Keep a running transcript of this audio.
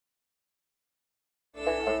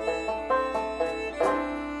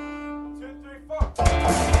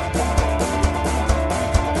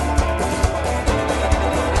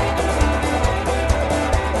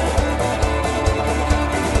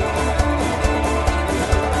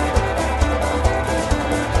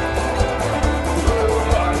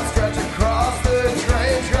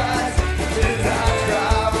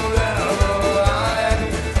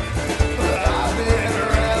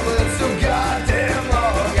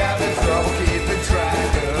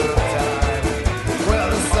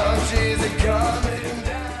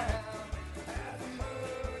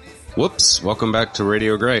Whoops. Welcome back to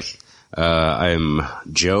Radio Grey. I'm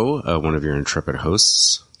Joe, one of your intrepid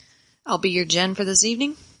hosts. I'll be your Jen for this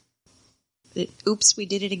evening. Oops, we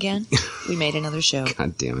did it again. We made another show.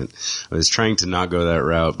 God damn it. I was trying to not go that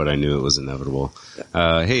route, but I knew it was inevitable.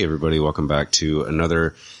 Hey, everybody. Welcome back to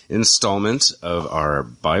another installment of our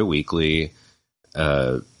bi-weekly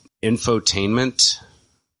infotainment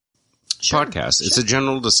podcast. It's a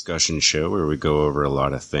general discussion show where we go over a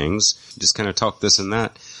lot of things. Just kind of talk this and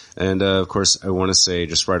that. And, of course, I want to say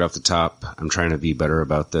just right off the top, I'm trying to be better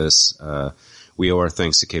about this. We owe our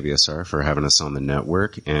thanks to KBSR for having us on the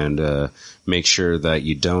network, and make sure that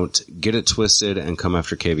you don't get it twisted and come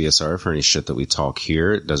after KBSR for any shit that we talk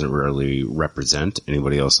here. It doesn't really represent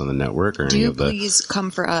anybody else on the network or any of the... please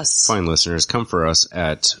come for us. Fine listeners, come for us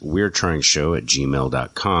at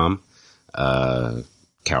weirdtrying@gmail.com.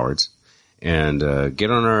 Cowards. And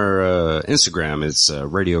get on our Instagram. It's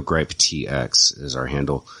Radio Gripe TX is our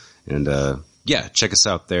handle. And yeah, check us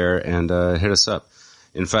out there and hit us up.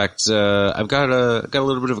 In fact, I've got a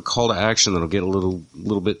little bit of a call to action that'll get a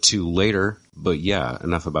little bit to later. But yeah,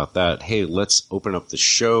 enough about that. Hey, let's open up the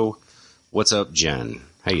show. What's up, Jen?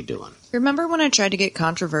 How you doing? Remember when I tried to get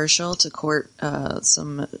controversial to court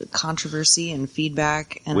some controversy and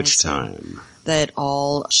feedback? And Which time? That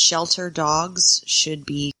all shelter dogs should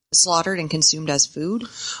be slaughtered and consumed as food?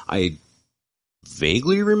 I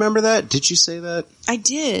vaguely remember that. Did you say that? I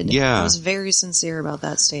did. Yeah. I was very sincere about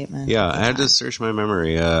that statement. Yeah, I had to search my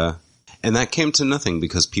memory. And that came to nothing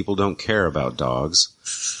because people don't care about dogs.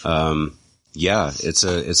 Yeah, it's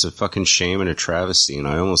a fucking shame and a travesty, and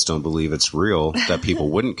I almost don't believe it's real that people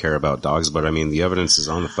wouldn't care about dogs, but I mean, the evidence is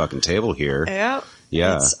on the fucking table here. Yep.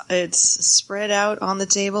 Yeah. It's spread out on the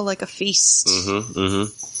table like a feast.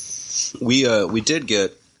 Mm-hmm, mm-hmm. We did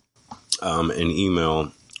get an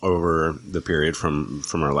email over the period from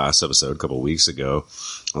our last episode a couple of weeks ago.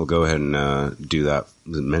 I'll go ahead and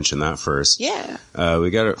mention that first. Yeah. We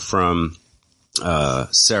got it from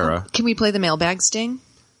Sarah. Can we play the mailbag sting?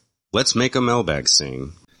 Let's make a mailbag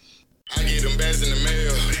sting. I get them bags in the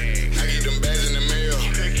mail. I get them bags in the mail.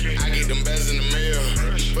 I get them bags in the mail.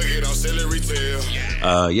 Put it on celery tail.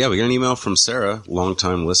 Yeah, we got an email from Sarah,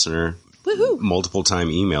 longtime listener. Woohoo. Multiple time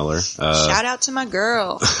emailer. Shout out to my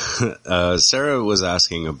girl. Sarah was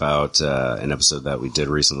asking about an episode that we did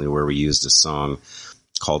recently where we used a song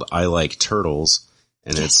called I Like Turtles.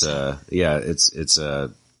 And yes. It's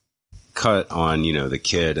a cut on, the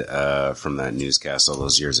kid from that newscast all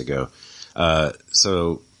those years ago.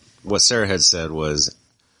 So what Sarah had said was,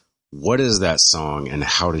 what is that song and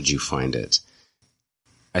how did you find it?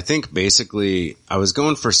 I think basically I was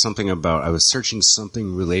going for something I was searching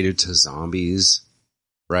something related to zombies,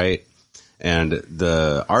 right? And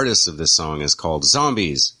the artist of this song is called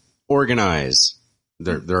Zombies Organize.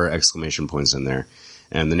 There are exclamation points in there.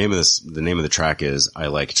 And the name of the track is I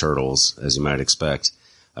Like Turtles, as you might expect.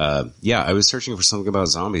 Yeah, I was searching for something about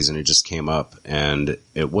zombies and it just came up, and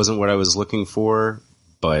it wasn't what I was looking for,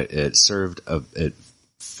 but it it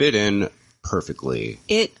fit in perfectly.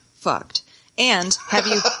 It fucked. And have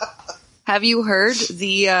you heard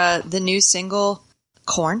the new single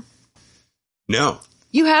Corn? No.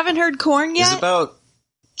 You haven't heard Corn yet? Is it about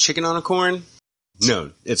chicken on a corn?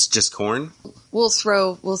 No, it's just corn. We'll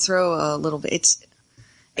throw a little bit. It's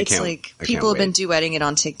like people have been duetting it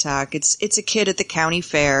on TikTok. It's a kid at the county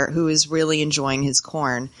fair who is really enjoying his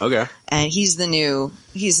corn. Okay. And he's the new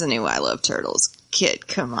I Love Turtles kid.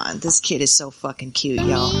 Come on. This kid is so fucking cute,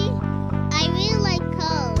 y'all. I really like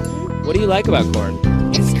corn. What do you like about corn?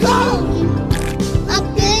 It's corn! A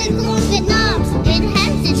good corn Vietnam. It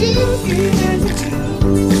has the juice. I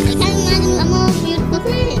can't imagine a more beautiful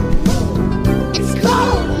thing. It's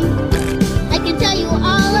corn! I can tell you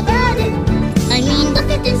all about it. I mean, look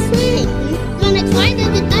at this thing. When I tried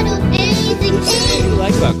it, I do anything. What do you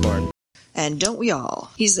like about corn? And don't we all?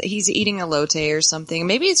 He's eating elote or something.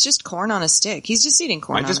 Maybe it's just corn on a stick. He's just eating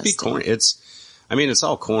corn on a stick. Might just be corn. It's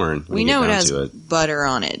all corn. We know it has butter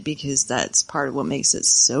on it because that's part of what makes it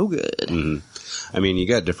so good. Mm-hmm. I mean, you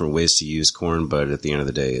got different ways to use corn, but at the end of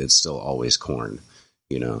the day, it's still always corn.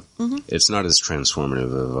 Mm-hmm. It's not as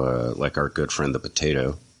transformative of like our good friend the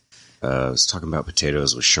potato. I was talking about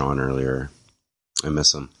potatoes with Sean earlier. I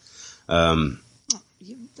miss him.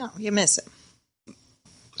 You miss him.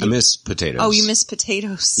 I miss potatoes. Oh, you miss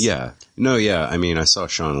potatoes? Yeah. No, yeah. I mean, I saw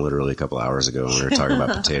Sean literally a couple hours ago when we were talking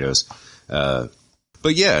about potatoes.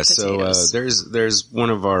 But yeah, potatoes. So there's one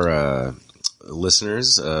of our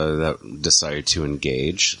listeners that decided to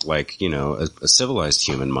engage, like, a civilized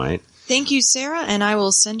human might. Thank you, Sarah, and I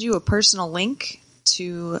will send you a personal link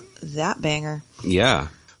to that banger. Yeah.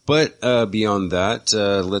 But beyond that,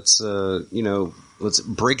 let's, let's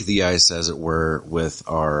break the ice, as it were, with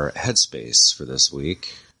our headspace for this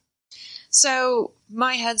week. So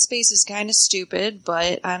my headspace is kind of stupid,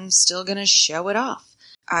 but I'm still going to show it off.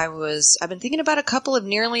 I've been thinking about a couple of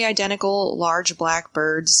nearly identical large black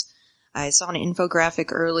birds. I saw an infographic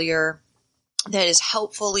earlier that is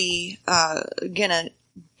helpfully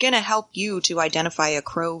gonna help you to identify a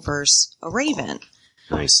crow versus a raven.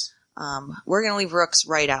 Nice. We're gonna leave rooks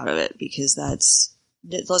right out of it because let's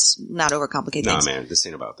not overcomplicate things. Nah, man, this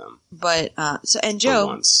ain't about them. But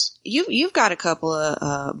Joe, you've got a couple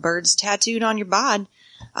of birds tattooed on your bod.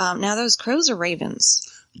 Now those crows are ravens.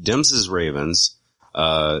 Dims is ravens.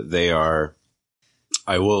 They are.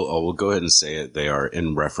 I will go ahead and say it. They are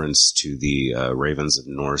in reference to the ravens of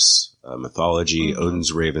Norse mythology. Mm-hmm.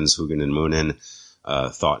 Odin's ravens, Hugin and Munin,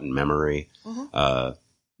 thought and memory. Mm-hmm.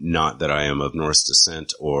 Not that I am of Norse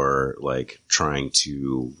descent or like trying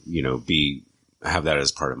to, have that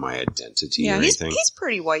as part of my identity or anything. He's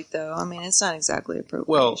pretty white though. I mean, it's not exactly appropriate.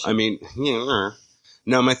 Well, I mean,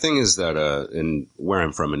 no, my thing is that in where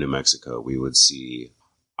I'm from in New Mexico, we would see.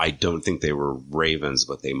 I don't think they were ravens,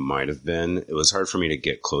 but they might have been. It was hard for me to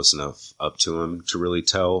get close enough up to them to really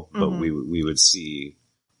tell, but we would see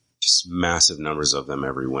just massive numbers of them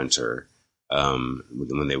every winter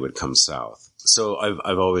when they would come south. So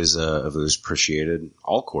I've always appreciated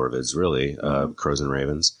all corvids, really, crows and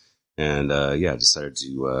ravens, and decided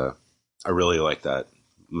to. I really like that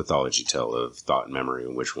mythology tale of thought and memory,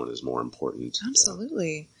 and which one is more important.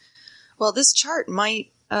 Absolutely. Yeah. Well, this chart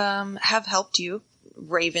might have helped you.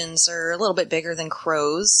 Ravens are a little bit bigger than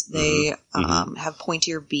crows. They have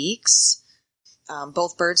pointier beaks.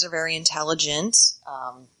 Both birds are very intelligent.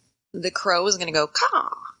 The crow is going to go caw,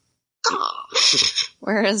 caw,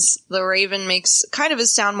 whereas the raven makes kind of a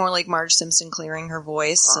sound more like Marge Simpson clearing her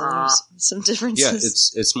voice. So there's some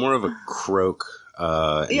differences. Yeah, it's more of a croak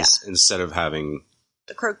instead of having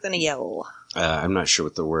a croak than a yell. I'm not sure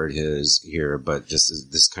what the word is here, but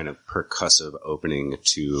just this kind of percussive opening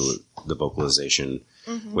to the vocalization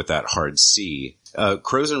with that hard C.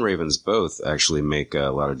 Crows and ravens both actually make a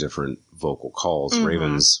lot of different vocal calls.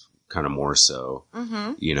 Ravens kind of more so.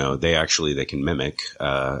 They can mimic,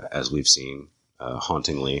 as we've seen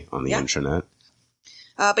hauntingly on the internet.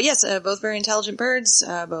 But yes, both very intelligent birds,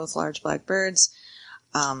 both large black birds.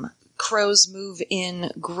 Crows move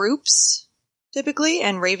in groups. Typically,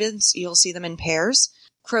 and ravens, you'll see them in pairs.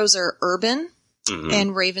 Crows are urban,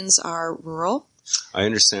 and ravens are rural. I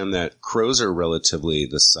understand that crows are relatively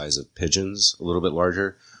the size of pigeons, a little bit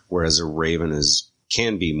larger, whereas a raven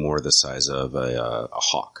can be more the size of a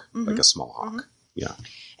hawk, like a small hawk. Yeah.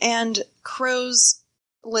 And crows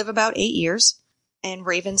live about 8 years, and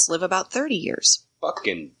ravens live about 30 years.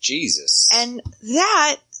 Fucking Jesus. And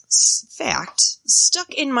that fact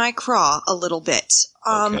stuck in my craw a little bit.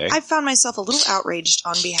 Okay. I found myself a little outraged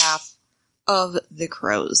on behalf of the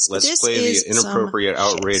crows. Let's play the inappropriate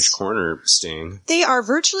outrage corner, Sting. They are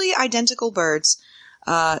virtually identical birds.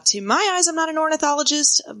 To my eyes, I'm not an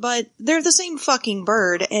ornithologist, but they're the same fucking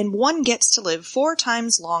bird, and one gets to live 4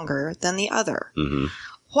 times longer than the other.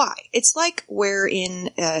 Why? It's like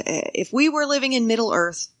if we were living in Middle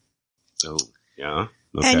Earth. Oh, yeah.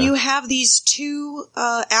 Okay. And you have these two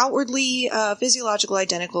outwardly physiological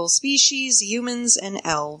identical species, humans and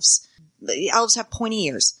elves. The elves have pointy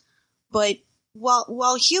ears. But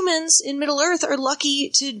while humans in Middle Earth are lucky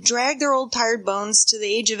to drag their old tired bones to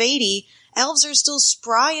the age of 80, elves are still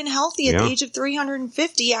spry and healthy at the age of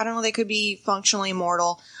 350. I don't know, they could be functionally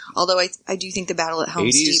immortal. Although I do think the battle at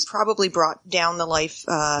Helm's Deep probably brought down the life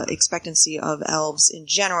expectancy of elves in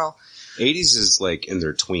general. 80s is like in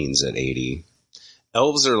their tweens at 80.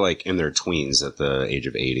 Elves are like in their tweens at the age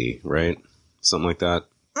of 80, right? Something like that.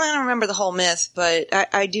 I don't remember the whole myth, but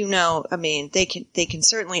I do know, I mean, they can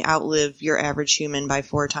certainly outlive your average human by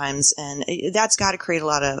 4 times, and that's got to create a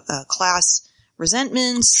lot of class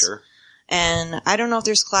resentments. Sure. And I don't know if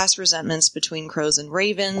there's class resentments between crows and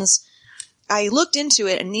ravens. I looked into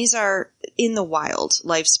it, and these are in the wild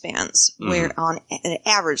lifespans, where on an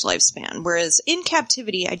average lifespan. Whereas in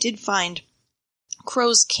captivity, I did find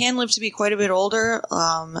crows can live to be quite a bit older,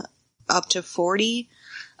 up to 40.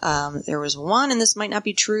 There was one, and this might not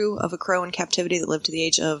be true, of a crow in captivity that lived to the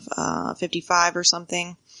age of 55 or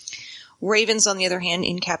something. Ravens, on the other hand,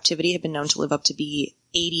 in captivity have been known to live up to be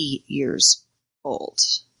 80 years old.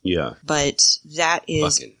 Yeah. But that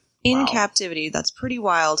is in captivity. That's pretty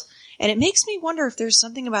wild. And it makes me wonder if there's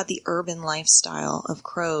something about the urban lifestyle of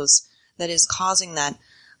crows that is causing that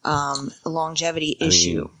longevity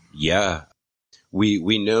issue. Yeah.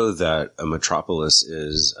 We know that a metropolis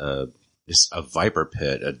is a viper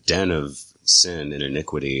pit, a den of sin and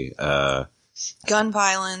iniquity. Gun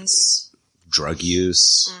violence. drug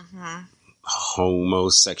use,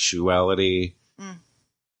 homosexuality.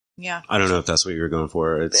 Yeah. I don't know if that's what you were going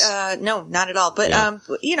for. It's No, not at all. But, Yeah.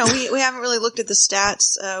 we haven't really looked at the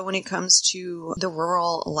stats when it comes to the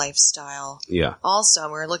rural lifestyle. yeah.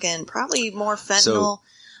 Also, we're looking probably more fentanyl,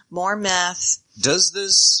 more meth. Does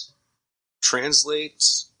this translate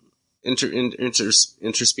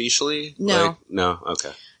interspecially? No. Like, no?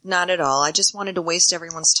 Okay. Not at all. I just wanted to waste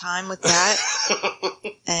everyone's time with that.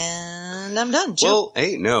 And I'm done. Joe. Well,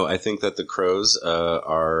 hey, no, I think that the crows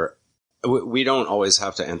are... We don't always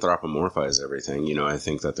have to anthropomorphize everything. You know, I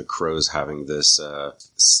think that the crows having this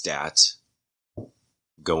stat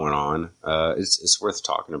going on, it's worth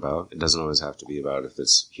talking about. It doesn't always have to be about if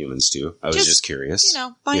it's humans too. I was just curious.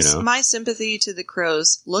 My sympathy to the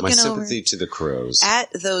crows My looking sympathy to the crows. over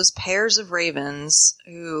at those pairs of ravens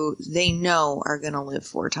who they know are going to live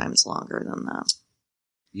 4 times longer than them.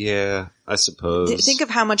 Yeah, I suppose. Think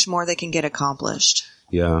of how much more they can get accomplished.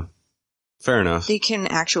 Yeah. Fair enough. They can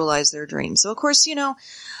actualize their dreams. So, of course,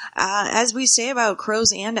 as we say about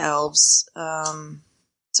crows and elves,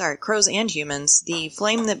 crows and humans, the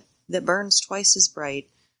flame that burns twice as bright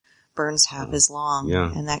burns half as long.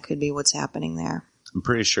 Yeah. And that could be what's happening there. I'm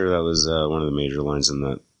pretty sure that was one of the major lines in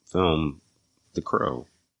that film, The Crow.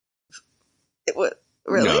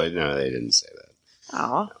 Really? No, they didn't say that.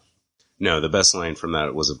 Oh. No, the best line from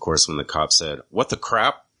that was, of course, when the cop said, "What the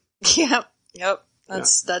crap?" Yep.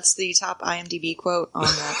 That's the top IMDb quote on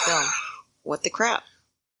that film. What the crap?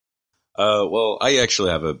 Well, I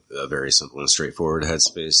actually have a very simple and straightforward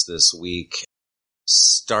headspace this week.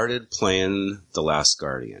 Started playing The Last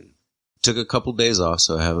Guardian. Took a couple days off,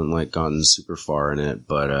 so I haven't gotten super far in it.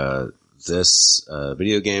 But this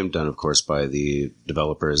video game, done of course by the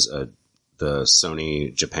developers, the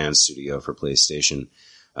Sony Japan studio for PlayStation,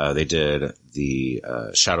 they did the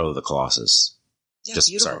Shadow of the Colossus. Yeah,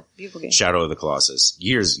 beautiful game. Shadow of the Colossus.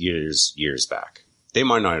 Years back. They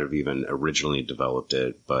might not have even originally developed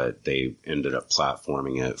it, but they ended up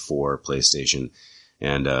platforming it for PlayStation.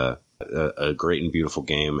 And a great and beautiful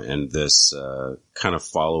game. And this kind of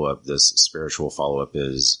follow-up, this spiritual follow-up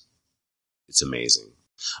it's amazing.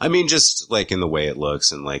 I mean, just in the way it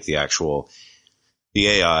looks and the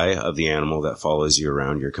AI of the animal that follows you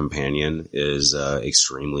around, your companion, is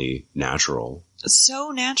extremely natural. So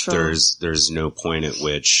natural. There's no point at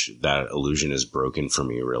which that illusion is broken for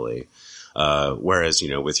me, really. Whereas,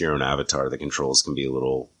 with your own avatar, the controls can be a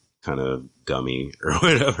little kind of gummy or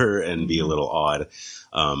whatever and be a little odd.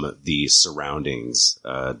 The surroundings,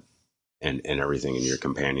 and everything in your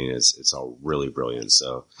companion it's all really brilliant.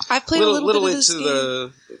 So I played a little bit of this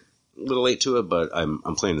game. Little late to it, but I'm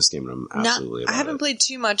playing this game and I'm absolutely about I haven't played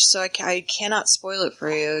too much, so I cannot spoil it for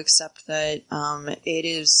you, except that it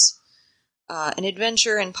is an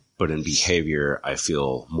adventure but in behavior, I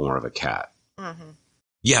feel more of a cat. Mm-hmm.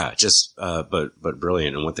 Yeah, just but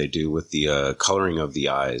brilliant. And what they do with the coloring of the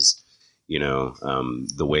eyes,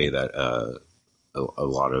 the way that a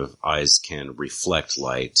lot of eyes can reflect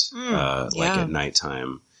light, at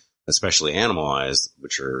nighttime, especially animal eyes,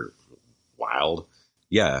 which are wild.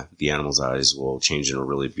 Yeah, the animal's eyes will change in a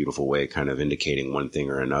really beautiful way, kind of indicating one thing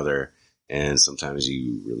or another. And sometimes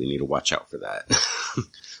you really need to watch out for that.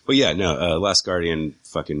 But yeah, no, Last Guardian,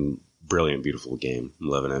 fucking brilliant, beautiful game. I'm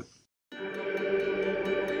loving it.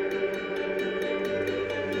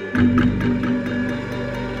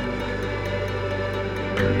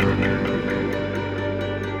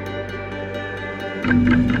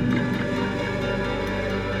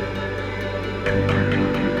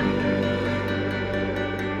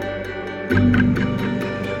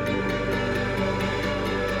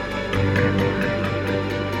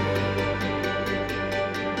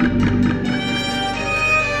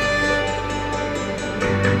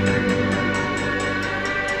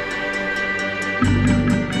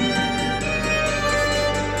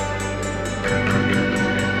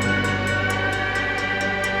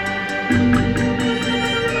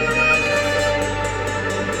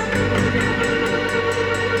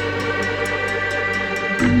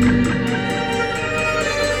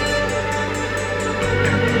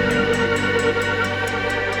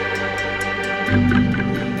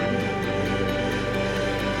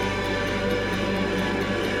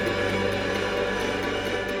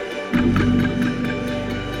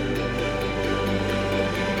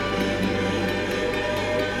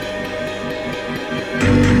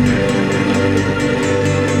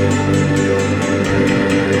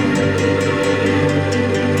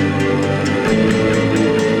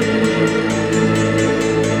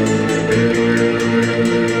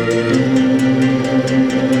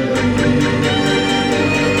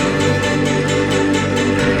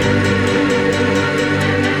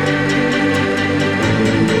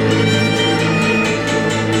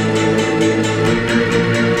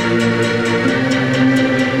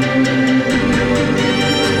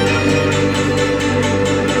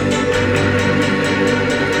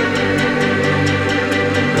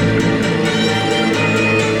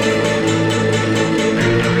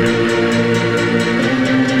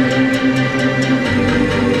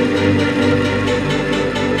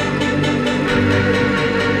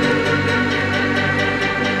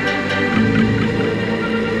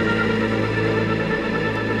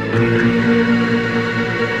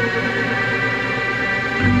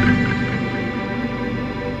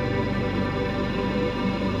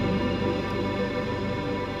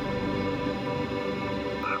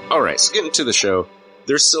 right, so getting to the show,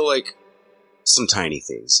 there's still like some tiny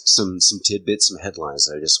things, some tidbits, some headlines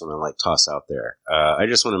that I just want to like toss out there. I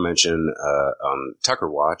just want to mention on Tucker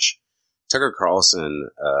Watch, Tucker Carlson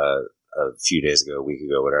a few days ago, a week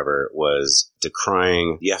ago, whatever, was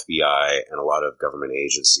decrying the FBI and a lot of government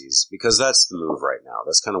agencies because that's the move right now.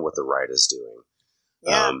 That's kind of what the right is doing.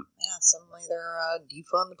 Yeah, suddenly they're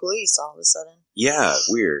defund the police all of a sudden. Yeah,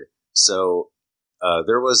 weird. So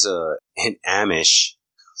there was an Amish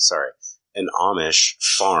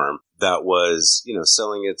farm that was,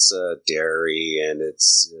 selling its dairy and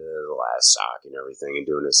its livestock and everything, and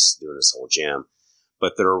doing this whole jam.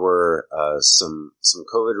 But there were some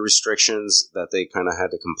COVID restrictions that they kind of had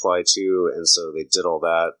to comply to, and so they did all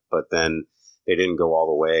that. But then they didn't go all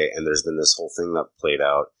the way, and there's been this whole thing that played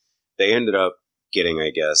out. They ended up getting, I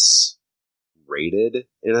guess, raided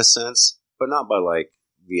in a sense, but not by like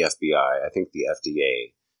the FBI. I think the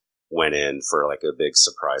FDA went in for like a big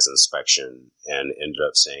surprise inspection and ended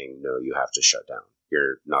up saying, no, you have to shut down.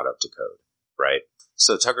 You're not up to code, right?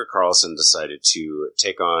 So Tucker Carlson decided to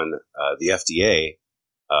take on the FDA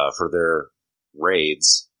for their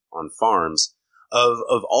raids on farms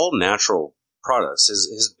of all natural products.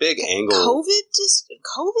 His big angle.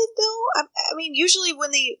 COVID though? I mean, usually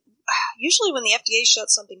when the FDA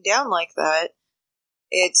shuts something down like that,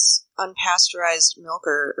 it's unpasteurized milk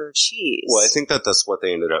or cheese. Well, I think that's what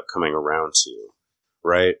they ended up coming around to,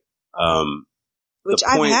 right? Which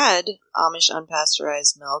I've had Amish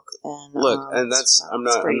unpasteurized milk, and look, and that's I'm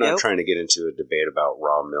not trying to get into a debate about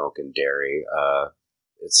raw milk and dairy.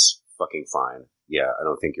 It's fucking fine. Yeah, I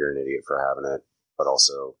don't think you're an idiot for having it, but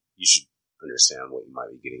also you should understand what you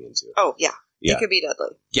might be getting into. Oh yeah, it could be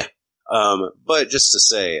deadly. Yeah, but just to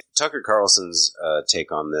say, Tucker Carlson's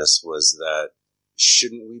take on this was that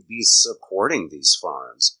shouldn't we be supporting these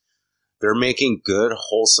farms? They're making good,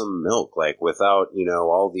 wholesome milk, like without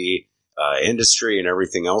all the industry and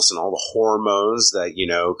everything else and all the hormones that,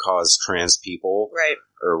 cause trans people right,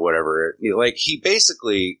 or whatever. Like he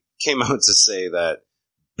basically came out to say that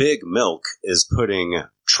Big Milk is putting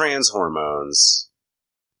trans hormones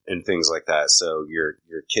and things like that. So your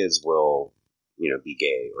kids will, be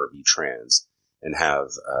gay or be trans and have,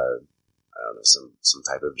 I don't know, some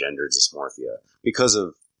type of gender dysmorphia because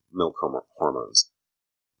of milk hormones.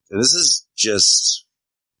 And this is just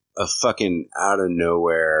a fucking out of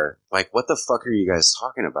nowhere. Like, what the fuck are you guys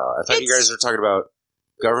talking about? I thought you guys were talking about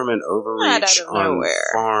government overreach on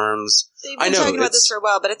farms. They've been talking about this for a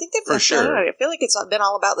while, but I think they've been sure. I feel like it's been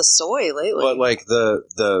all about the soy lately. But like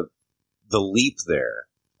the leap there,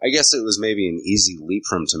 I guess it was maybe an easy leap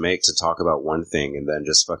for him to make to talk about one thing and then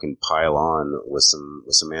just fucking pile on with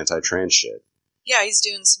some anti-trans shit. Yeah, he's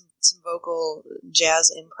doing some vocal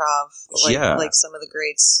jazz improv, like some of the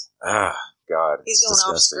greats. Ah, God. He's going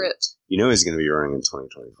off script. You know he's going to be running in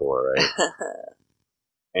 2024, right?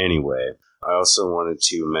 Anyway, I also wanted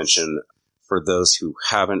to mention, for those who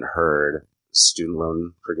haven't heard, student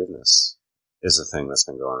loan forgiveness is a thing that's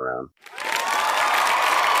been going around.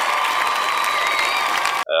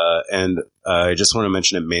 And I just want to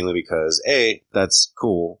mention it mainly because, A, that's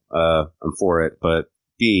cool. I'm for it. But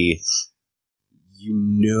B, you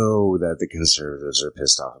know that the conservatives are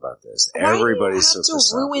pissed off about this. Why Everybody's do you have so to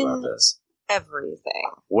pissed off about this.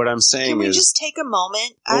 Everything. What I'm saying Can we is, just take a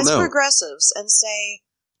moment as progressives and say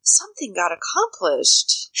something got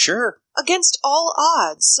accomplished? Sure. Against all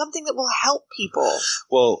odds, something that will help people.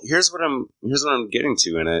 Well, here's what I'm getting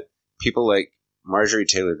to in it. People like Marjorie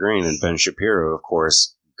Taylor Greene and Ben Shapiro, of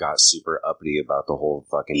course, got super uppity about the whole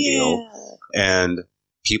fucking deal. And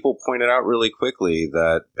people pointed out really quickly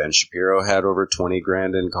that Ben Shapiro had over 20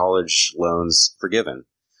 grand in college loans forgiven.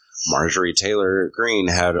 Marjorie Taylor Greene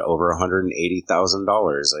had over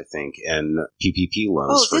 $180,000, I think, in PPP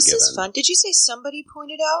loans forgiven. Oh, this is fun. Did you say somebody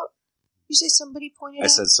pointed out? Did you say somebody pointed out? I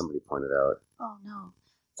said somebody pointed out. Oh, no.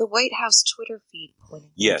 The White House Twitter feed pointed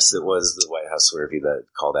out. Yes, it was the White House Twitter feed that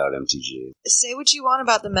called out MTG. Say what you want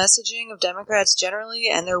about the messaging of Democrats generally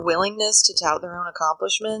and their willingness to tout their own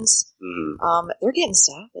accomplishments. Mm-hmm. They're getting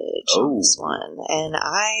savage on this one, and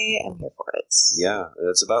I am here for it. Yeah,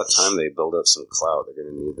 it's about time they build up some clout. They're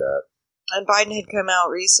going to need that. And Biden had come out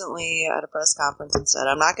recently at a press conference and said,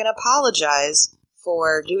 I'm not going to apologize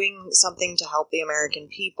for doing something to help the American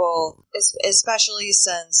people, especially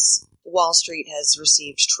since Wall Street has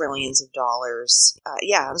received trillions of dollars.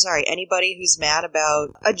 I'm sorry, anybody who's mad about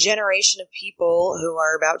a generation of people who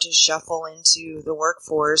are about to shuffle into the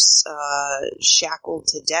workforce, shackled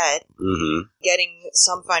to debt, getting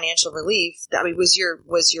some financial relief. I mean, was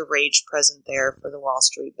your rage present there for the Wall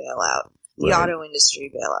Street bailout, the auto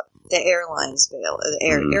industry bailout, the airlines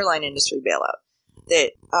airline industry bailout?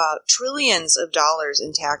 that trillions of dollars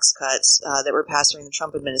in tax cuts that were passed during the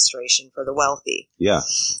Trump administration for the wealthy. Yeah.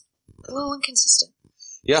 A little inconsistent.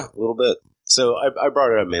 Yeah, a little bit. So I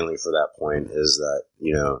brought it up mainly for that point is that,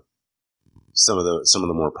 you know, some of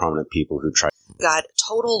the more prominent people who tried Got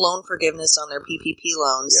total loan forgiveness on their PPP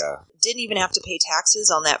loans. Yeah. Didn't even have to pay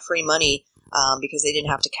taxes on that free money because they didn't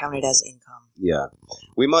have to count it as income. Yeah.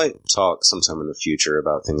 We might talk sometime in the future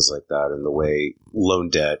about things like that and the way loan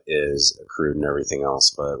debt is accrued and everything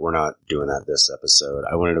else, but we're not doing that this episode.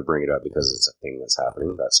 I wanted to bring it up because it's a thing that's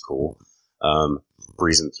happening. That's cool.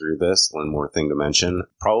 Breezing through this, one more thing to mention.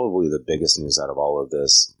 Probably the biggest news out of all of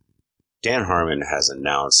this, Dan Harmon has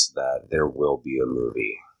announced that there will be a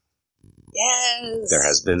movie. Yes! There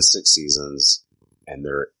has been 6 seasons, and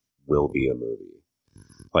there will be a movie.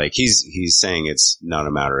 Like, he's saying it's not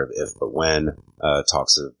a matter of if, but when.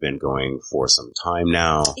 Talks have been going for some time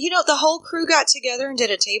now. You know, the whole crew got together and did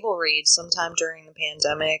a table read sometime during the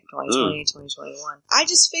pandemic, 2020, 2021. I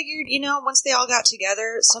just figured, you know, once they all got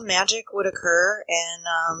together, some magic would occur,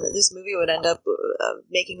 and this movie would end up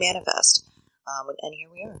making manifest. And here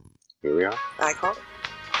we are. Here we are. I called it.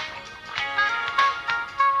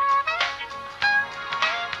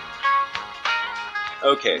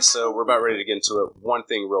 Okay, so we're about ready to get into it. One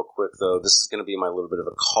thing real quick, though. This is going to be my little bit of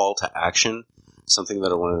a call to action. Something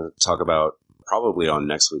that I want to talk about probably on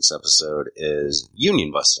next week's episode is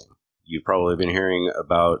union busting. You've probably been hearing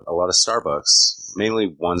about a lot of Starbucks, mainly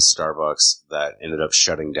one Starbucks that ended up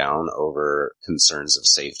shutting down over concerns of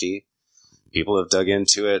safety. People have dug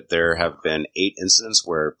into it. There have been 8 incidents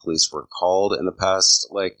where police were called in the past,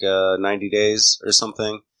 90 days or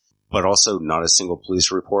something, but also not a single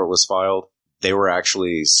police report was filed. They were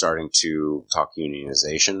actually starting to talk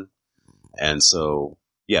unionization. And so,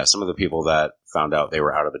 yeah, some of the people that found out they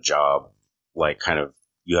were out of a job,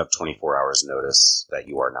 you have 24 hours notice that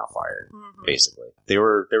you are now fired, basically. They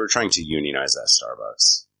were trying to unionize that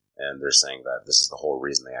Starbucks. And they're saying that this is the whole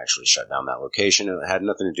reason they actually shut down that location. And it had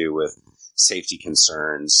nothing to do with safety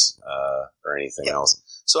concerns or anything else.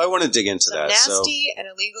 So I want to dig into Some that. Nasty and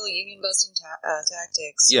illegal union busting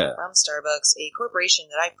tactics from Starbucks, a corporation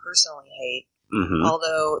that I personally hate. Mm-hmm.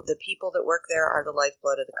 Although the people that work there are the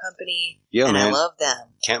lifeblood of the company, and I love them.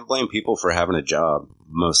 Can't blame people for having a job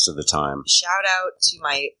most of the time. Shout out to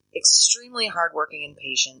my extremely hardworking and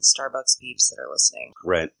patient Starbucks peeps that are listening.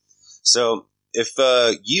 Right. So if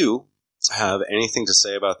you have anything to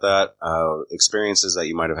say about that, experiences that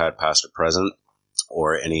you might have had past or present,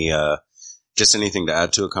 or any just anything to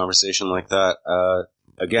add to a conversation like that,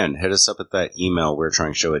 again, hit us up at that email,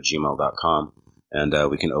 we'retryngshow@gmail.com. And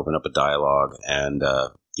we can open up a dialogue. And,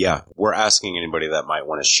 we're asking anybody that might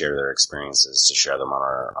want to share their experiences to share them on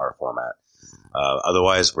our format.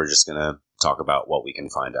 Otherwise, we're just going to talk about what we can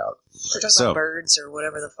find out. We're talking about birds or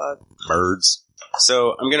whatever the fuck. Birds.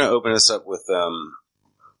 So I'm going to open this up with a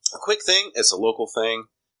quick thing. It's a local thing.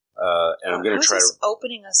 And I'm going to try to...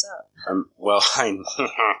 opening us up?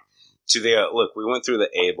 to the... look, we went through the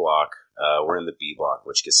A block. We're in the B block,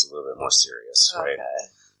 which gets a little bit more serious, right? Okay.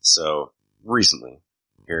 So... recently,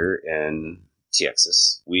 here in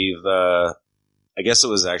Texas, we've, I guess it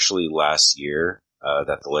was actually last year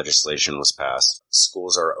that the legislation was passed.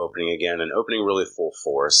 Schools are opening again and opening really full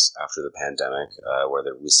force after the pandemic, where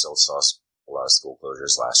we still saw a lot of school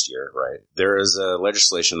closures last year, right? There is a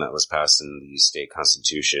legislation that was passed in the state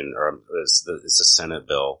constitution, or it's a Senate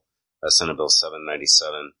bill, Senate Bill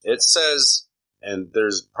 797. It says, and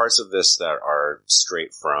there's parts of this that are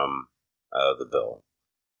straight from the bill.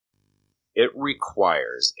 It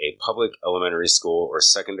requires a public elementary school or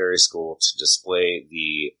secondary school to display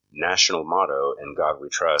the national motto, "In God We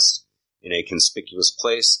Trust," in a conspicuous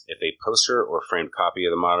place if a poster or framed copy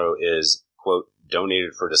of the motto is, quote,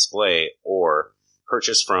 donated for display or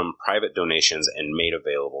purchased from private donations and made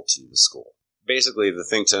available to the school. Basically, the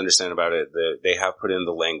thing to understand about it, they have put in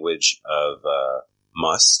the language of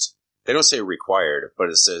must. They don't say required, but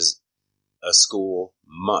it says a school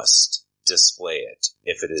must display it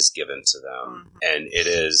if it is given to them. Mm-hmm. And it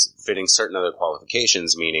is fitting certain other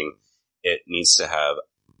qualifications, meaning it needs to have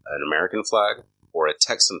an American flag or a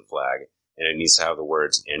Texan flag, and it needs to have the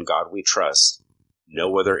words, "In God We Trust,"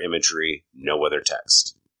 no other imagery, no other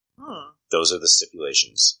text. Those are the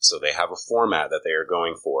stipulations. So they have a format that they are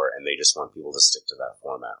going for, and they just want people to stick to that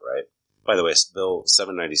format, right? By the way, Bill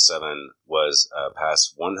 797 was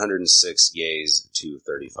passed 106 yeas to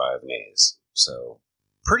 35 nays. So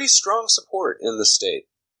pretty strong support in the state.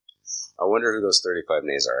 I wonder who those 35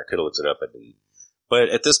 nays are. I could have looked it up, I didn't. But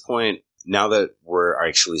at this point, now that we're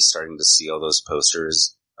actually starting to see all those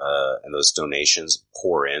posters and those donations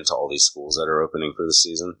pour into all these schools that are opening for the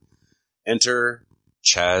season, enter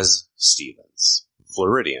Chaz Stevens.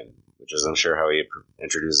 Floridian, which is, I'm sure, how he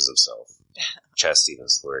introduces himself. Chaz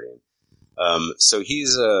Stevens, Floridian. So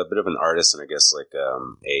he's a bit of an artist and I guess like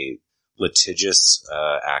a litigious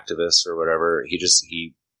activist or whatever.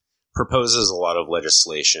 He proposes a lot of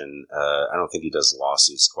legislation. I don't think he does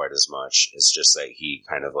lawsuits quite as much. It's just that he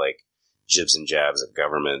kind of like jibs and jabs at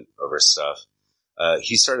government over stuff.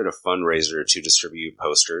 He started a fundraiser to distribute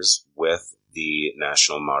posters with the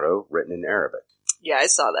national motto written in Arabic. Yeah, I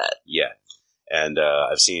saw that. Yeah. And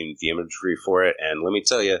I've seen the imagery for it, and let me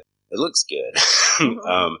tell you, it looks good.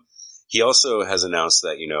 He also has announced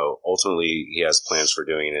that, ultimately he has plans for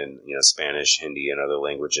doing it in, Spanish, Hindi, and other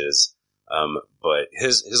languages. But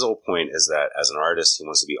his whole point is that as an artist, he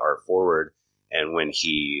wants to be art forward. And when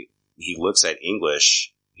he looks at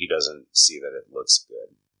English, he doesn't see that it looks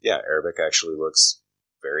good. Yeah, Arabic actually looks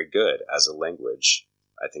very good as a language.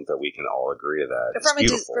 I think that we can all agree to that.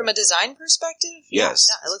 From a design perspective? Yes,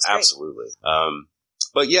 yeah, it looks great. Absolutely.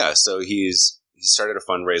 But yeah, so he started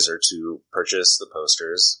a fundraiser to purchase the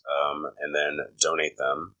posters and then donate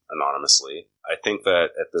them anonymously. I think that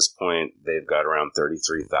at this point they've got around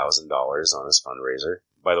 $33,000 on his fundraiser.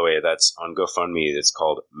 By the way, that's on GoFundMe. It's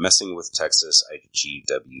called Messing with Texas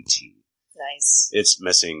IGWT. Nice. It's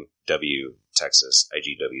Messing W Texas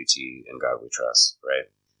IGWT in God We Trust, right?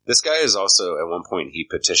 This guy is also, at one point, he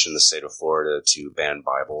petitioned the state of Florida to ban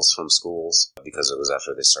Bibles from schools because it was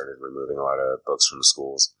after they started removing a lot of books from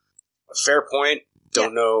schools. Fair point.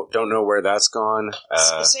 Don't know where that's gone.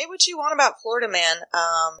 Say what you want about Florida Man.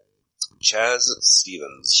 Chaz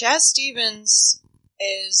Stevens. Chaz Stevens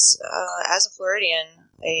is, as a Floridian,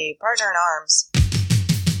 a partner in arms.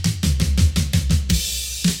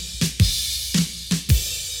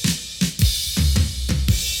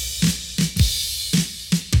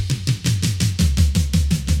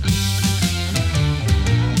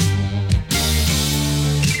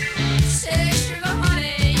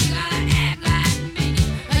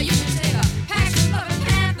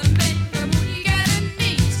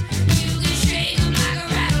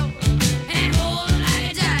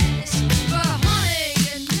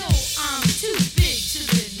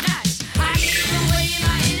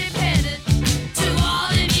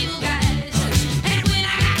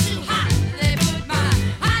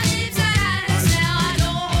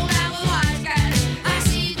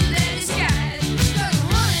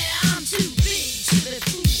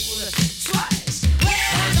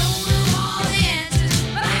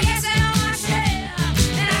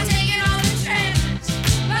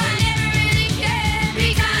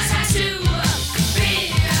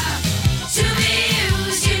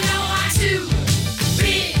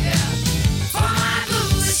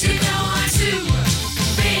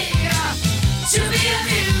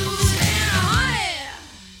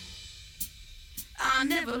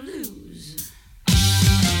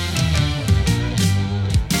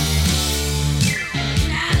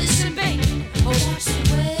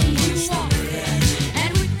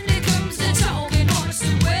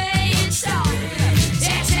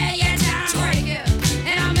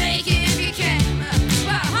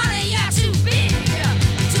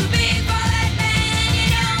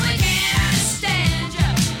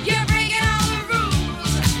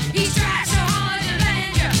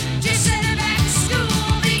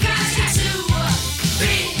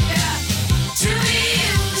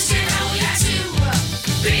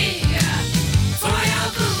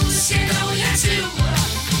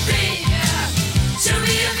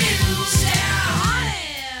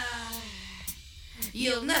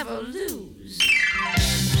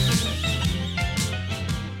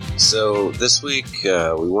 So this week we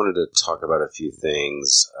wanted to talk about a few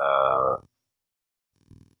things.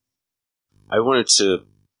 I wanted to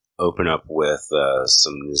open up with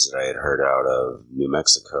some news that I had heard out of New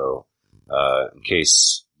Mexico. In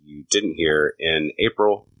case you didn't hear, in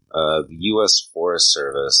April, the U.S. Forest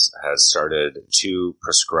Service has started 2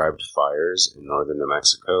 prescribed fires in northern New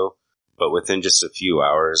Mexico, but within just a few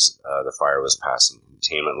hours, the fire was passing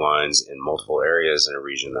containment lines in multiple areas in a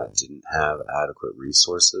region that didn't have adequate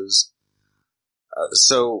resources.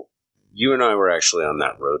 So you and I were actually on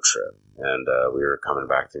that road trip, and we were coming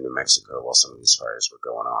back through New Mexico while some of these fires were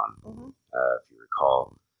going on, if you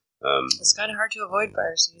recall. It's kind of hard to avoid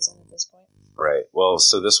fire season at this point. Right. Well,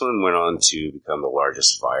 so this one went on to become the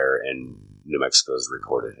largest fire in New Mexico's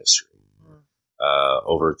recorded history.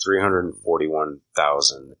 Over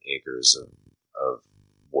 341,000 acres of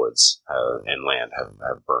woods and land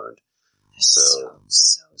have burned. So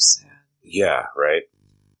sad. Yeah, right.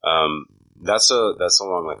 That's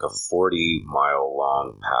along like a 40-mile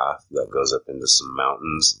long path that goes up into some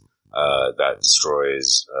mountains that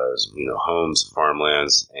destroys homes,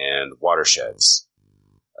 farmlands, and watersheds.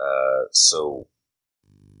 So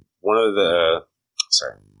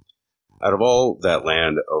out of all that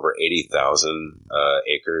land, over 80,000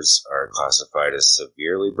 acres are classified as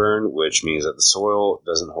severely burned, which means that the soil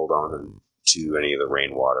doesn't hold on to any of the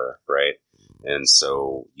rainwater, right? And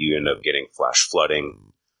so you end up getting flash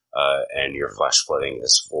flooding, and your flash flooding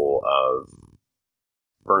is full of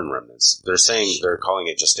burn remnants. They're calling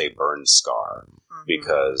it just a burn scar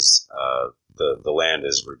because the land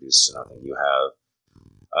is reduced to nothing. You have,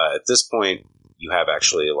 at this point, you have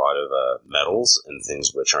actually a lot of metals and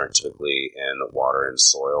things which aren't typically in water and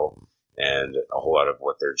soil, and a whole lot of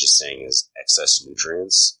what they're just saying is excess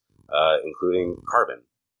nutrients, including carbon.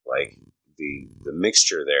 Like the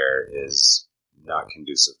mixture there is not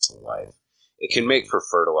conducive to life. It can make for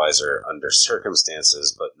fertilizer under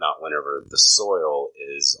circumstances, but not whenever the soil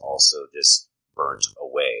is also just burnt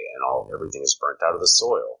away and everything is burnt out of the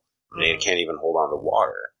soil. And it can't even hold on to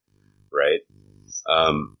water, right?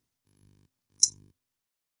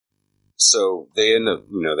 So they end up,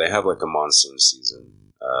 they have like a monsoon season,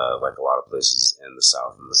 like a lot of places in the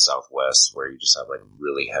South and the Southwest, where you just have like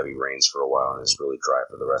really heavy rains for a while and it's really dry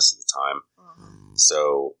for the rest of the time.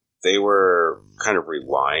 So they were kind of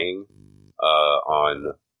relying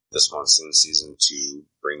on this monsoon season to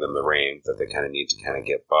bring them the rain that they kind of need to kind of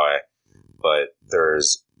get by. But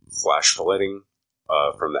there's flash flooding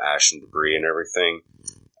from the ash and debris and everything.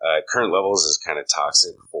 Current levels is kind of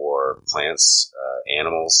toxic for plants,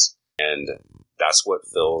 animals, and that's what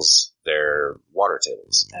fills their water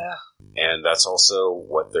tables. And that's also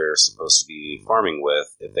what they're supposed to be farming with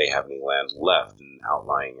if they have any land left in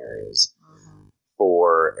outlying areas.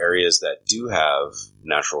 For areas that do have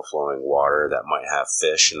natural flowing water that might have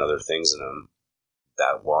fish and other things in them,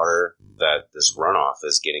 that water that this runoff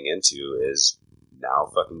is getting into is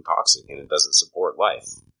now fucking toxic and it doesn't support life.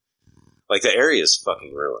 Like, the area is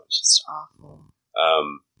fucking ruined. Just awful.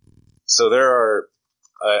 So there are,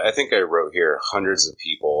 I think I wrote here, hundreds of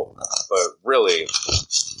people, but really,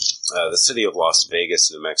 the city of Las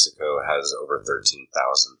Vegas, New Mexico has over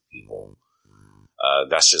 13,000 people.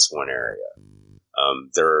 That's just one area.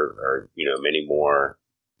 There are, many more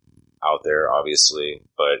out there, obviously,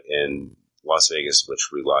 but in Las Vegas, which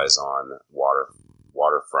relies on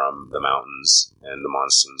water from the mountains and the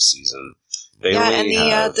monsoon season, they only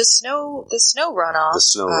have the snow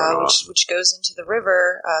runoff, which goes into the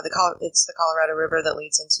river. It's the Colorado River that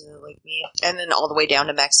leads into Lake Mead, and then all the way down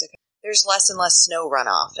to Mexico. There's less and less snow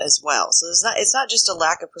runoff as well, so it's not just a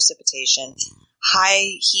lack of precipitation.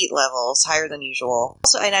 High heat levels, higher than usual.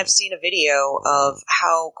 Also, and I've seen a video of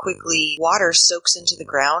how quickly water soaks into the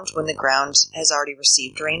ground when the ground has already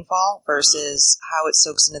received rainfall versus how it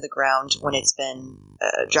soaks into the ground when it's been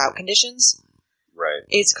drought conditions. Right.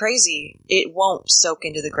 It's crazy. It won't soak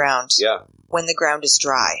into the ground when the ground is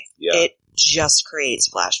dry. Yeah. It just creates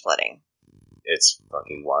flash flooding. It's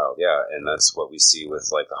fucking wild, yeah, and that's what we see with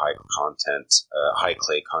like the high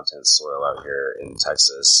clay content soil out here in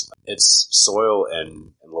Texas. It's soil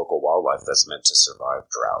and local wildlife that's meant to survive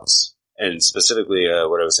droughts. And specifically,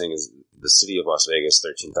 what I was saying is the city of Las Vegas,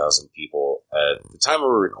 13,000 people. At the time we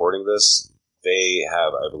were recording this, they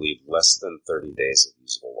have, I believe, less than 30 days of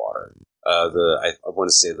usable water. I want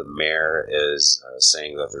to say the mayor is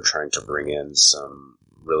saying that they're trying to bring in some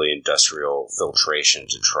really industrial filtration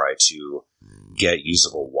to try to get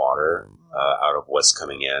usable water out of what's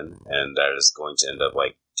coming in, and that is going to end up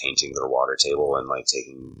like tainting their water table and like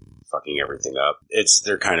fucking everything up.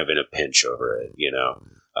 They're kind of in a pinch over it,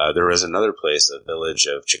 There was another place, a village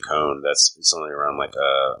of Chacon, it's only around like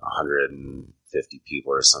 150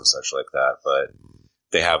 people or some such like that, but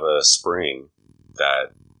they have a spring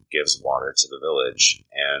that gives water to the village,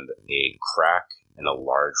 and a crack in a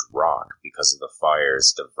large rock because of the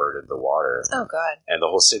fires diverted the water. Oh, God. And the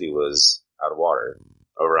whole city was out of water.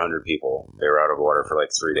 Over 100 people. They were out of water for like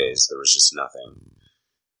 3 days. There was just nothing.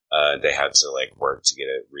 They had to like work to get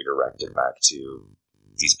it redirected back to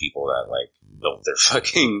these people that like built their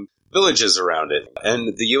fucking villages around it.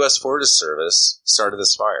 And the U.S. Forest Service started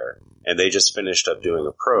this fire. And they just finished up doing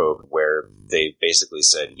a probe where they basically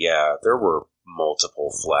said, yeah, there were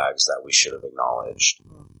multiple flags that we should have acknowledged.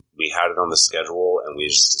 We had it on the schedule, and we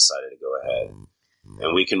just decided to go ahead.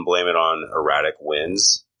 And we can blame it on erratic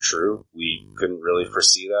winds. True, we couldn't really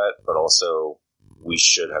foresee that, but also we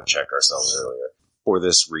should have checked ourselves earlier. For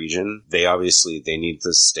this region, they need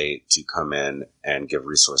the state to come in and give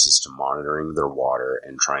resources to monitoring their water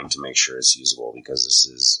and trying to make sure it's usable, because this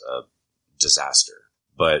is a disaster.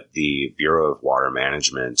 But the Bureau of Water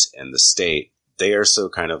Management and the state, they are so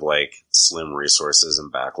kind of like slim resources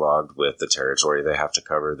and backlogged with the territory they have to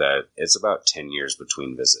cover that it's about 10 years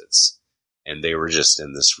between visits. And they were just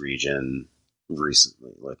in this region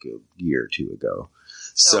recently, like a year or two ago.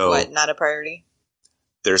 So what, not a priority?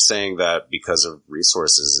 They're saying that because of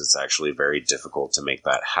resources, it's actually very difficult to make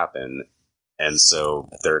that happen. And so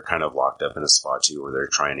they're kind of locked up in a spot too, where they're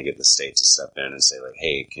trying to get the state to step in and say like,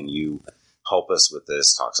 hey, can you help us with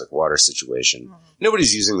this toxic water situation? Mm-hmm.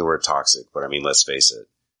 Nobody's using the word toxic, but I mean, let's face it,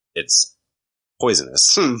 it's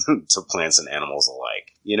poisonous to plants and animals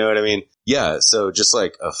alike. You know what I mean? Yeah. So just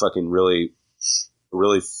like a fucking really,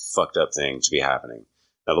 really fucked up thing to be happening.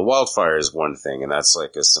 Now the wildfire is one thing, and that's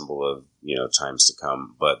like a symbol of, you know, times to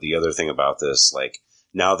come. But the other thing about this, like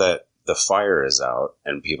now that the fire is out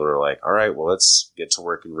and people are like, all right, well, let's get to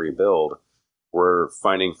work and rebuild, we're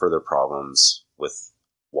finding further problems with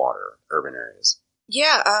water, urban areas.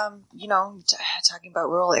 Yeah. You know, talking about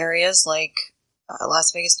rural areas like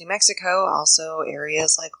Las Vegas, New Mexico, also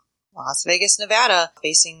areas like Las Vegas, Nevada,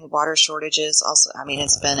 facing water shortages. Also, I mean,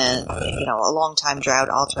 it's been a long time drought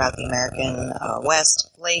all throughout the American West.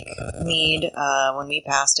 Lake Mead, when we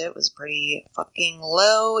passed it, was pretty fucking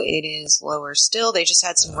low. It is lower still. They just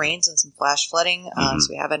had some rains and some flash flooding, so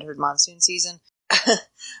we haven't entered monsoon season.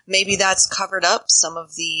 Maybe that's covered up some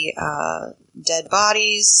of the dead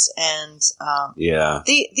bodies, and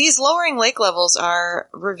these lowering lake levels are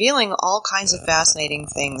revealing all kinds of fascinating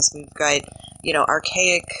things. We've got, you know,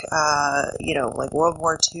 archaic, like World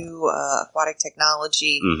War II aquatic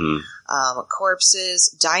technology,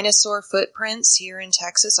 corpses, dinosaur footprints here in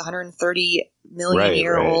Texas, 130 million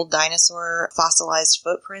year old dinosaur fossilized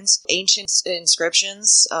footprints, ancient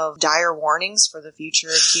inscriptions of dire warnings for the future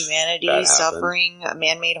of humanity, suffering,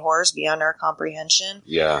 man-made horrors beyond our comprehension.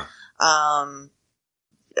 Yeah.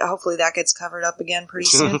 Hopefully that gets covered up again pretty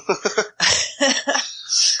soon.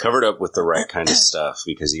 Covered up with the right kind of stuff,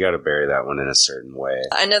 because you got to bury that one in a certain way.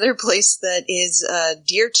 Another place that is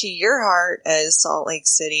dear to your heart is Salt Lake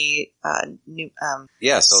City,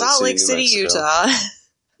 Salt Lake City, Utah.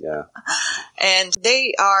 Yeah. And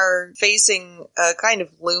they are facing a kind of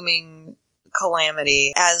looming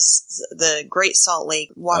calamity as the Great Salt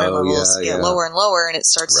Lake water levels get lower and lower, and it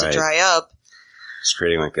starts to dry up. It's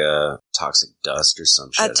creating like a toxic dust or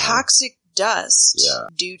some shit. Toxic dust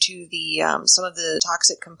due to the some of the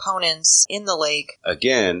toxic components in the lake.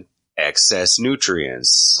 Again, excess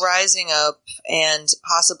nutrients rising up and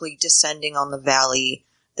possibly descending on the valley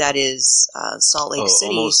that is Salt Lake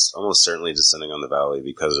City. Almost certainly descending on the valley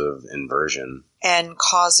because of inversion. And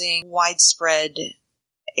causing widespread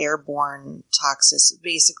airborne toxicity.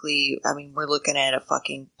 Basically, I mean, we're looking at a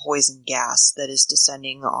fucking poison gas that is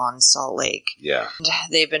descending on Salt Lake. Yeah. And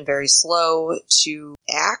they've been very slow to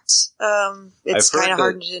act. It's kind of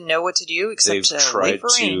hard to know what to do except to wait for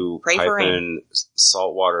rain. Pray for rain. In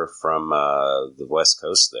salt water from the west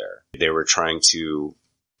coast there. They were trying to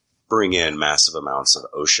bring in massive amounts of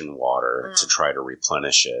ocean water to try to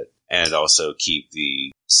replenish it and also keep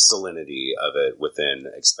the salinity of it within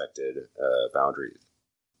expected boundaries.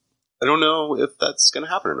 I don't know if that's going to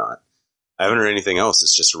happen or not. I haven't heard anything else.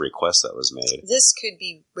 It's just a request that was made. This could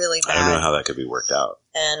be really bad. I don't know how that could be worked out.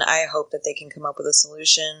 And I hope that they can come up with a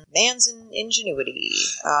solution. Man's ingenuity.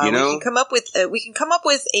 We can come up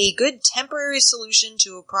with a good temporary solution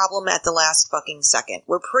to a problem at the last fucking second.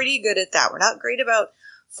 We're pretty good at that. We're not great about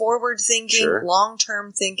forward thinking,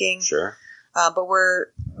 long-term thinking. Sure. But we're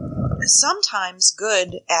sometimes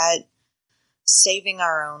good at saving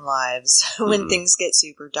our own lives when things get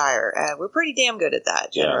super dire. We're pretty damn good at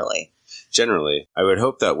that, generally. Yeah. Generally. I would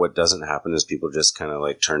hope that what doesn't happen is people just kind of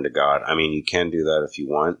like turn to God. I mean, you can do that if you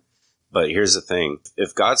want. But here's the thing.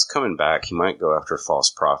 If God's coming back, he might go after false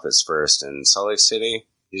prophets first. And Salt Lake City,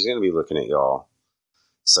 he's going to be looking at y'all.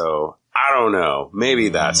 So, I don't know. Maybe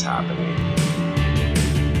that's happening.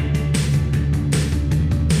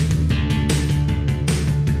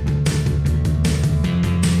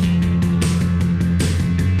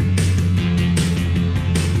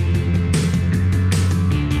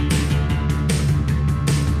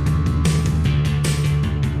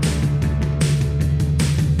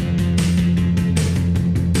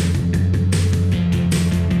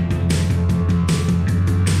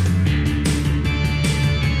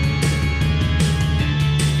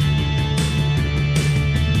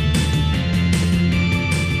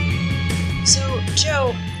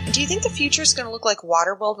 Future is going to look like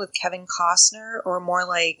Waterworld with Kevin Costner, or more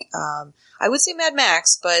like I would say Mad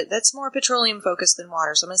Max, but that's more petroleum focused than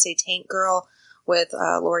water. So I'm going to say Tank Girl with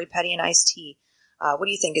Lori Petty and Ice-T. What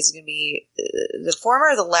do you think? Is it going to be the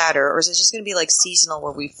former or the latter, or is it just going to be like seasonal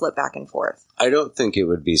where we flip back and forth? I don't think it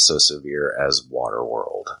would be so severe as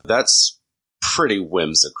Waterworld. That's pretty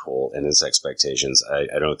whimsical in its expectations.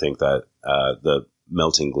 I don't think that the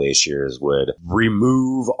melting glaciers would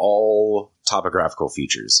remove all topographical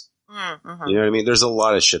features. Mm-hmm. You know what I mean? There's a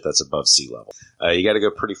lot of shit that's above sea level. You got to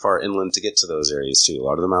go pretty far inland to get to those areas too. A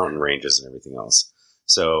lot of the mountain ranges and everything else.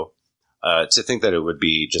 So to think that it would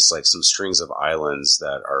be just like some strings of islands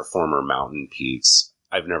that are former mountain peaks.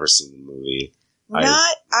 I've never seen the movie.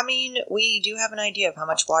 We do have an idea of how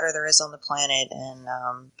much water there is on the planet,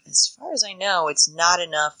 and as far as I know, it's not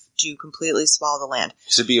enough to completely swallow the land.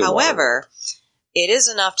 To be a However, it is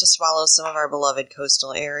enough to swallow some of our beloved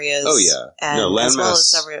coastal areas. Oh yeah, and as well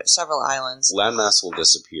as several islands. Landmass will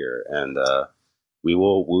disappear, and we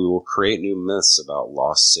will create new myths about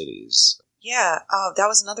lost cities. Yeah, that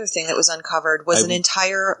was another thing that was uncovered. Was an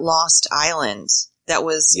entire lost island that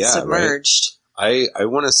was submerged. Right? I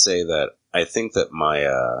want to say that I think that my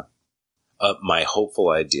my hopeful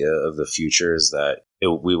idea of the future is that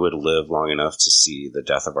we would live long enough to see the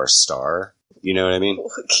death of our star. You know what I mean?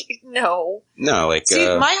 No. No, like... See,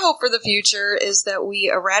 my hope for the future is that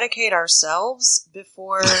we eradicate ourselves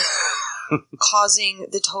before causing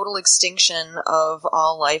the total extinction of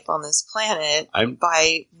all life on this planet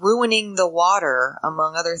by ruining the water,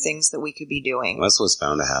 among other things that we could be doing. That's what's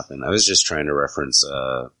bound to happen. I was just trying to reference,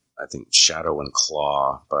 I think, Shadow and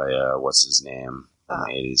Claw by, what's his name, in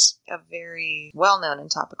the 80s. A very well-known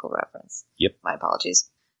and topical reference. Yep. My apologies.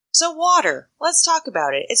 So water, let's talk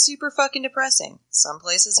about it. It's super fucking depressing. Some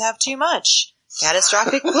places have too much.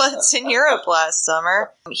 Catastrophic floods in Europe last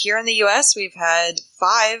summer. Here in the U.S., we've had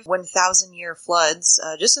 5 1,000-year floods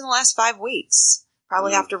just in the last 5 weeks.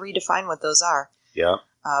 Probably have to redefine what those are. Yeah.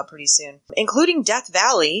 Pretty soon. Including Death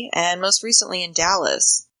Valley and most recently in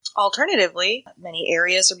Dallas. Alternatively, many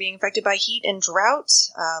areas are being affected by heat and drought,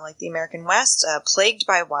 like the American West, plagued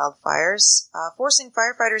by wildfires, forcing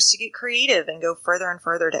firefighters to get creative and go further and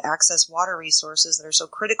further to access water resources that are so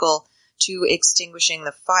critical to extinguishing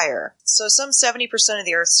the fire. So some 70% of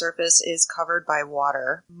the Earth's surface is covered by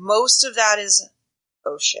water. Most of that is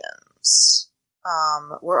oceans.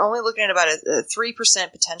 We're only looking at about a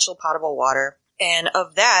 3% potential potable water. And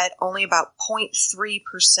of that, only about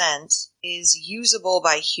 0.3% is usable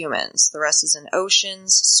by humans. The rest is in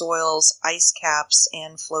oceans, soils, ice caps,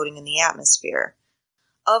 and floating in the atmosphere.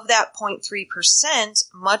 Of that 0.3%,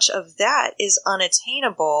 much of that is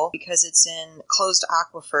unattainable because it's in closed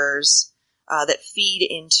aquifers that feed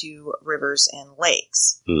into rivers and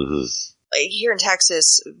lakes. Mm-hmm. Like here in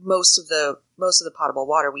Texas, most of the potable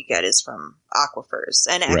water we get is from aquifers,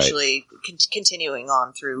 and actually continuing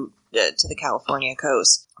on through to the California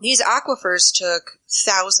coast. These aquifers took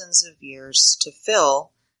thousands of years to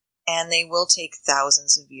fill, and they will take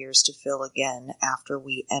thousands of years to fill again after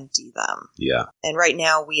we empty them. Yeah. And right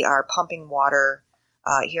now we are pumping water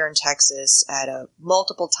here in Texas at a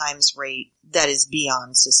multiple times rate that is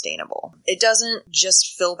beyond sustainable. It doesn't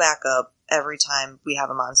just fill back up every time we have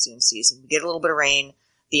a monsoon season. We get a little bit of rain,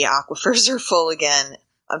 the aquifers are full again.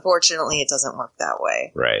 Unfortunately, it doesn't work that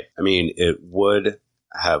way. Right. I mean, it would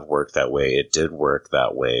have worked that way. It did work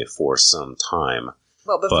that way for some time.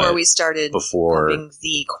 Well, before we started pumping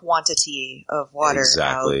the quantity of water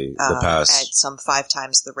out at some 5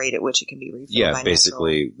 times the rate at which it can be refilled. Yeah,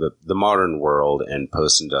 basically the modern world and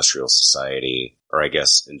post-industrial society, or I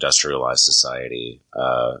guess industrialized society,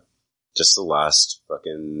 just the last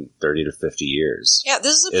fucking 30 to 50 years. Yeah,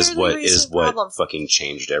 this is a fairly recent problem. What fucking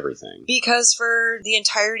changed everything. Because for the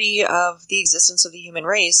entirety of the existence of the human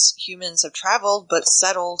race, humans have traveled but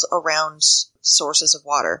settled around sources of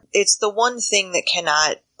water. It's the one thing that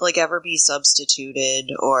cannot ever be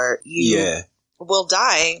substituted, or you will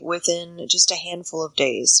die within just a handful of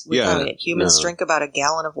days without it. Humans drink about a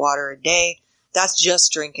gallon of water a day. That's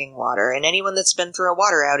just drinking water. And anyone that's been through a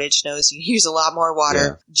water outage knows you use a lot more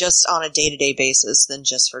water just on a day-to-day basis than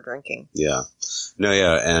just for drinking. Yeah. No,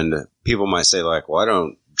 yeah. And people might say well, I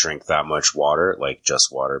don't drink that much water, like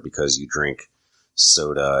just water, because you drink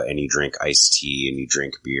soda and you drink iced tea and you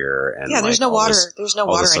drink beer and there's no water. There's no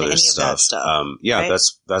water in any of that stuff. Right?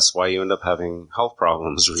 That's why you end up having health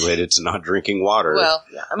problems related to not drinking water. Well,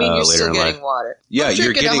 I mean, you're still getting water. Yeah,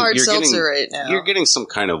 you're getting a hard seltzer right now. You're getting some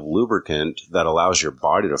kind of lubricant that allows your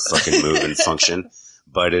body to fucking move and function,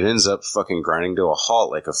 but it ends up fucking grinding to a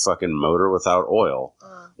halt like a fucking motor without oil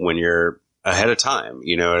when you're ahead of time.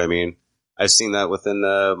 You know what I mean? I've seen that within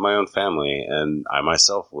my own family, and I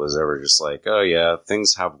myself was ever just like, oh yeah,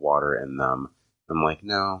 things have water in them. I'm like,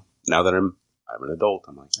 no. Now that I'm an adult,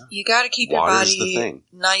 I'm like, no. You got to keep your body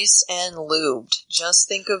nice and lubed. Just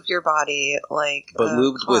think of your body like a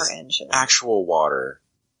lubed car with engine. Actual water.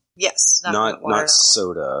 Yes, not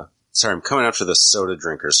soda. Sorry, I'm coming after the soda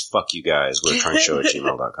drinkers. Fuck you guys with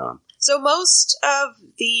trunkshow@gmail.com. So most of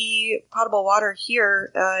the potable water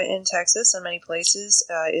here in Texas and many places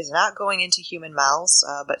is not going into human mouths,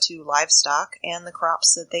 but to livestock and the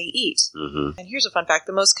crops that they eat. Mm-hmm. And here's a fun fact.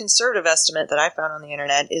 The most conservative estimate that I found on the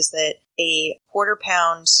internet is that a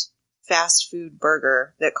quarter-pound fast food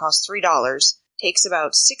burger that costs $3 takes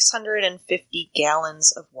about 650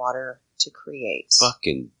 gallons of water to create.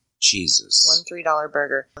 Fucking Jesus. One $3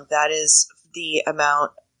 burger. That is the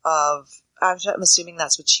amount of... I'm assuming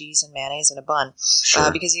that's with cheese and mayonnaise and a bun,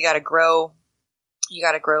 Sure. because you got to grow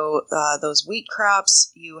those wheat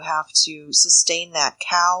crops. You have to sustain that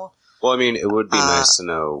cow. Well, I mean, it would be nice to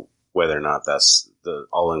know whether or not that's the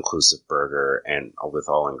all-inclusive burger and with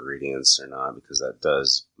all ingredients or not, because that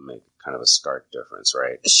does make kind of a stark difference,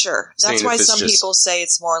 right? Sure, that's Saying why if it's some just- people say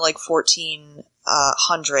it's more like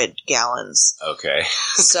 1,400 gallons. Okay.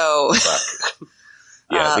 So. Fuck.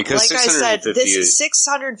 Yeah, because like I said, 650 this is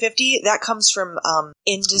 650 that comes from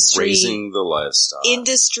industry raising the livestock.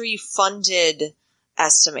 industry funded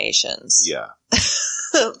estimations. Yeah.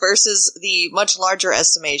 Versus the much larger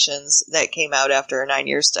estimations that came out after a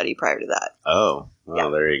 9-year study prior to that. Oh, well, Yeah.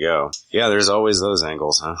 there you go. Yeah, there's always those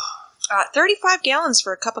angles, huh? 35 gallons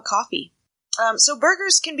for a cup of coffee. So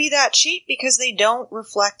burgers can be that cheap because they don't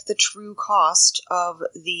reflect the true cost of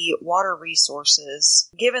the water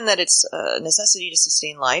resources, given that it's a necessity to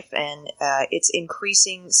sustain life and it's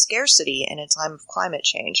increasing scarcity in a time of climate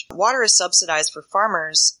change. Water is subsidized for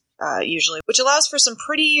farmers usually, which allows for some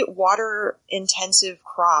pretty water-intensive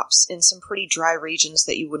crops in some pretty dry regions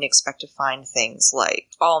that you wouldn't expect to find things like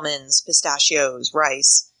almonds, pistachios,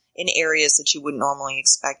 rice, in areas that you wouldn't normally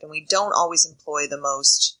expect. And we don't always employ the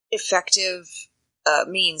most effective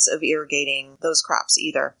means of irrigating those crops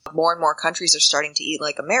either. More and more countries are starting to eat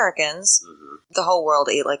like Americans. Mm-hmm. The whole world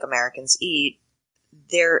ate like Americans eat.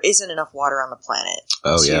 There isn't enough water on the planet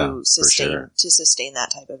to sustain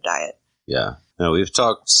that type of diet. Yeah. Now, we've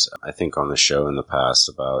talked, I think, on the show in the past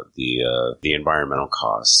about the environmental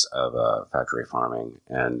costs of factory farming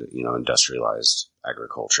and, industrialized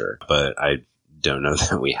agriculture. But I don't know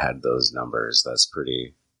that we had those numbers. That's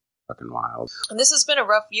pretty fucking wild. And this has been a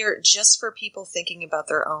rough year just for people thinking about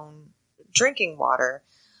their own drinking water.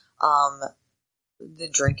 The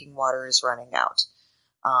drinking water is running out.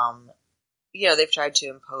 They've tried to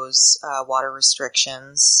impose water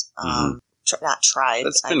restrictions. Not tried,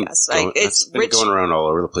 I guess. It's been going around all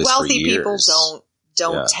over the place for wealthy years. people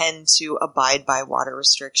don't tend to abide by water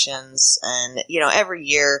restrictions. And, every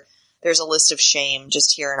year there's a list of shame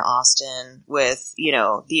just here in Austin with,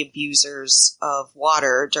 the abusers of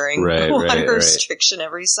water during water restriction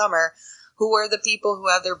every summer, who are the people who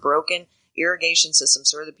have their broken irrigation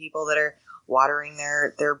systems, who are the people that are watering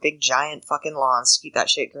their big giant fucking lawns to keep that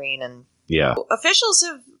shit green. And officials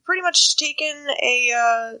have pretty much taken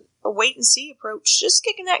a wait and see approach, just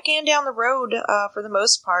kicking that can down the road for the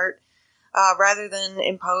most part, rather than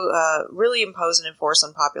really impose and enforce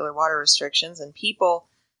unpopular water restrictions.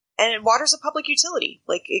 And water's a public utility.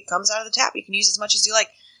 Like, it comes out of the tap. You can use as much as you like.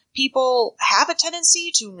 People have a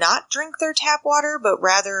tendency to not drink their tap water, but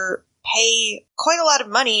rather pay quite a lot of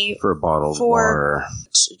money for a bottled water.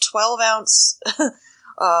 12-ounce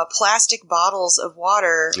plastic bottles of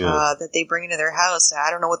water that they bring into their house.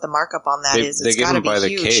 I don't know what the markup on that is. They give them by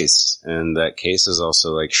huge. the case, and that case is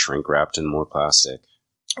also like shrink wrapped in more plastic.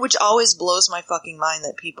 Which always blows my fucking mind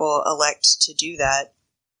that people elect to do that.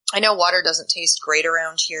 I know water doesn't taste great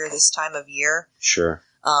around here this time of year. Sure.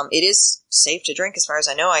 It is safe to drink as far as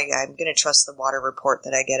I know. I'm going to trust the water report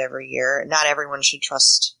that I get every year. Not everyone should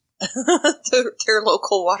trust their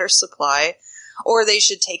local water supply, or they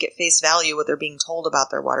should take at face value what they're being told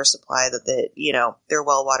about their water supply, that their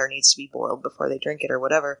well water needs to be boiled before they drink it or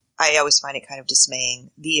whatever. I always find it kind of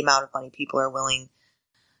dismaying, the amount of money people are willing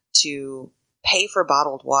to pay for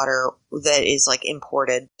bottled water that is like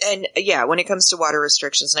imported. And when it comes to water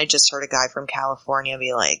restrictions, and I just heard a guy from California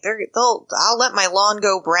be like, I'll let my lawn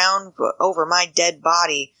go brown over my dead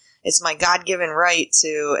body. It's my God-given right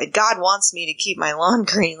and God wants me to keep my lawn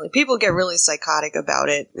green. Like, people get really psychotic about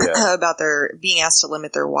it, about their being asked to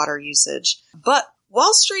limit their water usage. But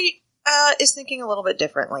Wall Street is thinking a little bit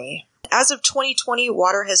differently. As of 2020,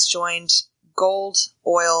 water has joined gold,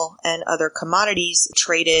 oil, and other commodities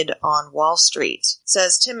traded on Wall Street.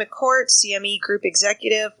 Says Tim McCourt, CME Group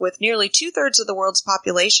executive, with nearly 2/3 of the world's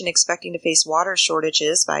population expecting to face water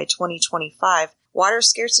shortages by 2025, water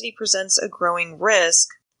scarcity presents a growing risk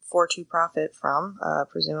to profit from,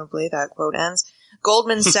 presumably that quote ends,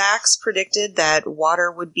 Goldman Sachs predicted that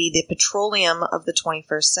water would be the petroleum of the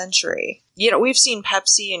 21st century. You know, we've seen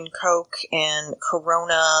Pepsi and Coke and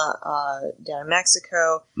Corona down in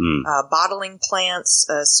Mexico, bottling plants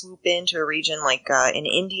swoop into a region like in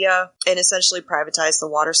India and essentially privatize the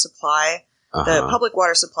water supply, the public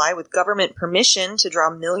water supply, with government permission to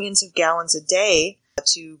draw millions of gallons a day,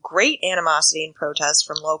 to great animosity and protest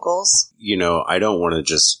from locals. You know, I don't want to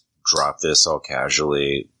just drop this all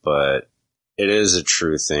casually, but it is a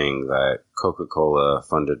true thing that Coca-Cola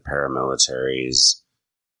funded paramilitaries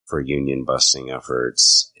for union busting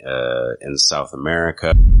efforts in South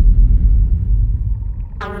America.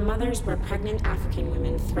 Our mothers were pregnant African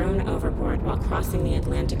women thrown overboard while crossing the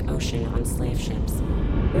Atlantic Ocean on slave ships.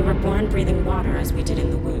 We were born breathing water as we did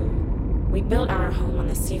in the womb. We built our home on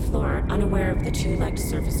the seafloor, unaware of the two-legged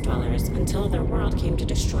surface dwellers, until their world came to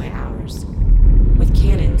destroy ours. With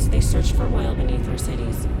cannons, they searched for oil beneath our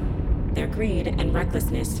cities. Their greed and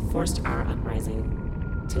recklessness forced our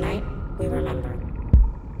uprising. Tonight, we remember.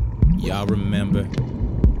 Y'all remember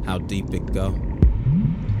how deep it go?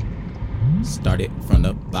 Started from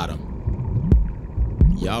the bottom.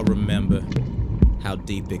 Y'all remember how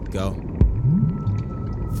deep it go?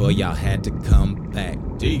 For y'all had to come back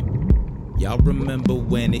deep. Y'all remember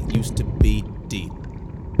when it used to be deep.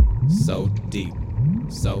 So deep.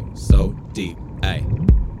 So deep. Ay.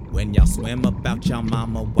 When y'all swam about y'all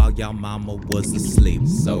mama while y'all mama was asleep.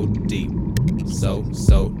 So deep. So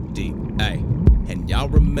deep. Ay. And y'all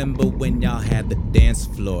remember when y'all had the dance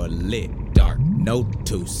floor lit dark. No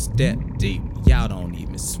two-step deep. Y'all don't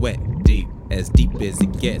even sweat deep. As deep as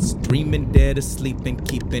it gets. Dreaming dead asleep and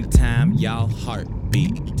keeping time. Y'all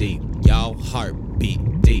heartbeat deep. Y'all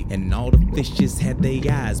heartbeat deep. And all the fishes had their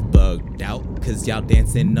eyes bugged out. Cause y'all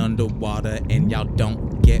dancing underwater and y'all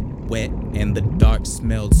don't get wet. And the dark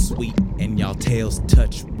smelled sweet. And y'all tails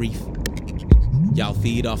touch reef. Y'all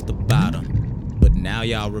feed off the bottom. But now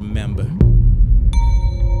y'all remember.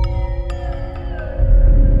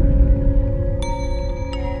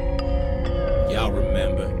 Y'all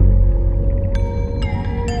remember.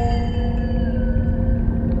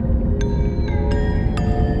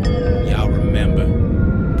 Y'all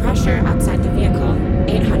remember. Pressure outside the vehicle,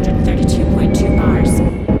 832.2 bars.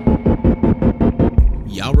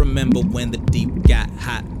 Y'all remember when the deep got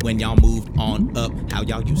hot, when y'all moved on up, how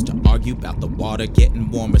y'all used to argue about the water getting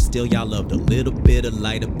warmer. Still y'all loved a little bit of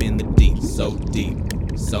light up in the deep. So deep,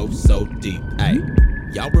 so deep. Ayy.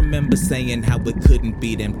 Y'all remember saying how it couldn't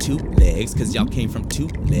be them two legs, cause y'all came from two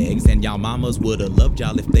legs, and y'all mamas would've loved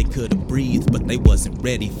y'all if they could've breathed, but they wasn't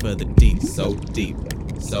ready for the deep. So deep,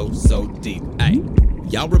 so deep. Ayy.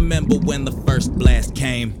 Y'all remember when the first blast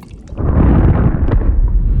came?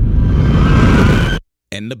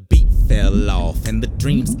 And the beat fell off, and the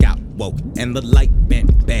dreams got woke, and the light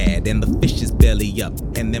bent bad, and the fish's belly up,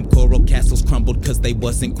 and them coral castles crumbled cause they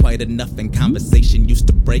wasn't quite enough, and conversation used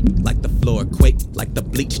to break like the floor quaked, like the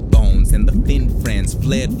bleached bones, and the thin friends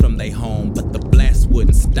fled from their home, but the blast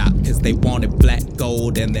wouldn't stop cause they wanted black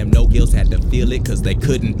gold, and them no-gills had to feel it cause they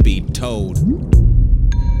couldn't be told.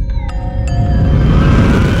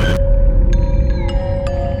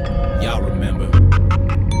 Y'all remember.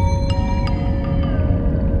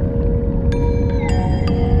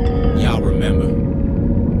 Y'all remember.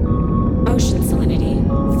 Ocean salinity,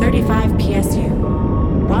 35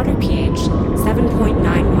 PSU. Water pH,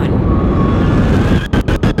 7.91.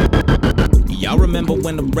 Y'all remember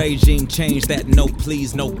when the regime changed that no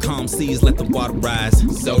please, no calm seas, let the water rise.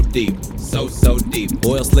 So deep, so deep.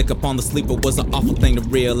 Oil slick up on the sleeper was an awful thing to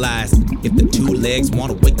realize. If the two legs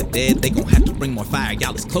wanna wake the dead, they gon' have to bring more fire.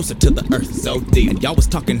 Y'all is closer to the earth, so deep. And y'all was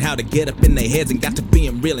talking how to get up in their heads and got to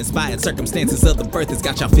being real inspired. Circumstances of the birth has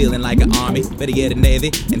got y'all feeling like an army. Better yet a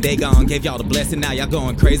navy, and they gone gave y'all the blessing. Now y'all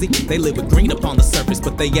going crazy. They live with green up on the surface,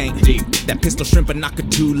 but they ain't deep. That pistol shrimp and knock a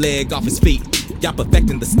two-leg off his feet. Y'all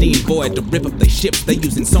perfecting the steam void to rip up they ships. They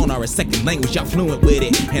using sonar as second language, y'all fluent with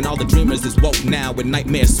it. And all the dreamers is woke now with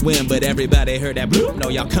nightmares swim. But everybody heard that bloop, know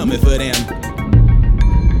y'all coming for them.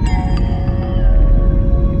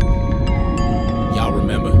 Y'all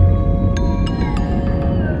remember.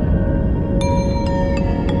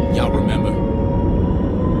 Y'all remember.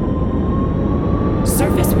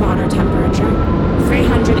 Surface water temperature,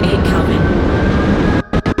 308 Kelvin.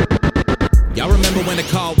 Y'all remember when the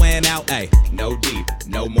call went out, ayy, no deep,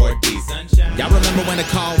 no more deep. Sunshine. Y'all remember when the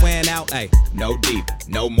call went out, ayy, no deep,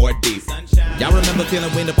 no more deep. Sunshine. Y'all remember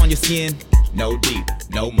feeling wind up on your skin, no deep,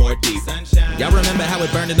 no more deep. Sunshine. Y'all remember how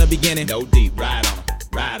it burned in the beginning, no deep, ride on 'em,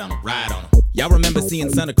 ride on 'em, ride on 'em. Y'all remember seeing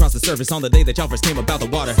sun across the surface on the day that y'all first came about the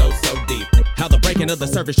water, so deep. How the breaking of the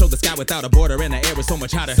surface showed the sky without a border and the air was so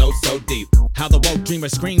much hotter. So deep. How the woke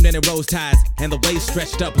dreamers screamed and it rose tides, and the waves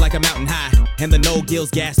stretched up like a mountain high. And the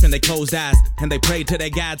no-gills gasped and they closed eyes, and they prayed to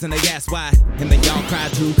their gods and they asked why. And then y'all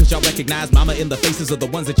cried too, cause y'all recognized mama in the faces of the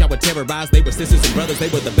ones that y'all would terrorize. They were sisters and brothers, they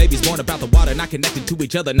were the babies born about the water, not connected to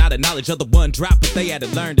each other, not a knowledge of the one drop, but they had to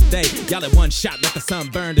learn today. Y'all at one shot, let the sun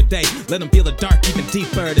burn today. Let them feel the dark even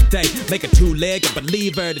deeper today. Make a two-leg a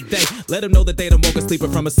believer today. Let them know that they done woke a sleeper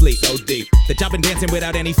from a sleep so deep that y'all been dancing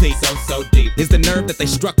without any feet. So deep is the nerve that they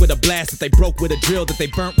struck with a blast, that they broke with a drill, that they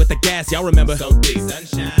burnt with the gas. Y'all remember? So deep,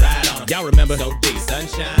 sunshine, ride on. Y'all remember? So deep,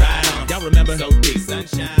 sunshine, ride on. Y'all remember? So deep,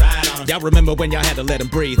 sunshine, ride on. Y'all remember when y'all had to let them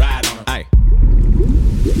breathe? Ride on. Aye.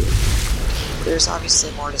 There's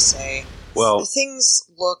obviously more to say. Well, Things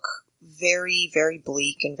look very, very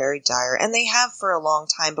bleak and very dire, and they have for a long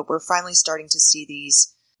time, but we're finally starting to see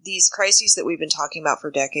these crises that we've been talking about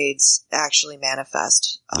for decades actually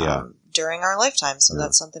manifest during our lifetime. So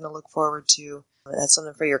that's something to look forward to. That's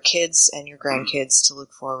something for your kids and your grandkids to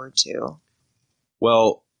look forward to.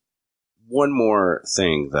 Well, one more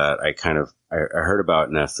thing that I heard about,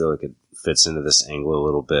 and I feel like it fits into this angle a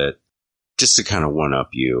little bit, just to kind of one-up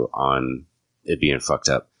you on it being fucked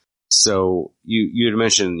up. So you had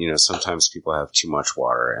mentioned, sometimes people have too much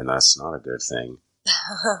water, and that's not a good thing.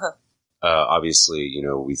 Obviously,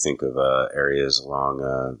 we think of areas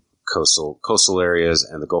along coastal areas,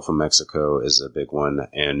 and the Gulf of Mexico is a big one,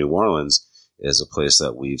 and New Orleans is a place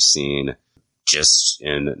that we've seen just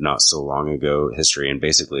in not so long ago history, and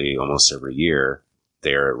basically almost every year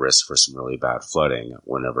they're at risk for some really bad flooding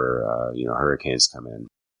whenever hurricanes come in.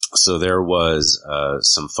 So there was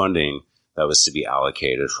some funding that was to be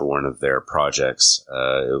allocated for one of their projects.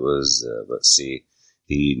 It was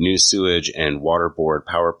the New Sewage and Water Board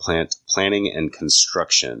Power Plant Planning and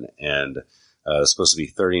Construction, and it was supposed to be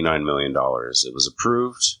 $39 million. It was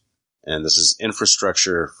approved, and this is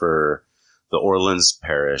infrastructure for the Orleans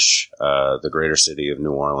Parish, the greater city of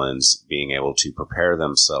New Orleans, being able to prepare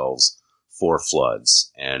themselves for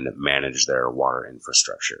floods and manage their water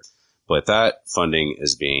infrastructure. But that funding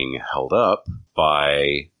is being held up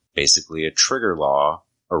by basically a trigger law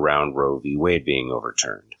around Roe v. Wade being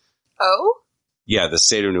overturned. Oh? Yeah, the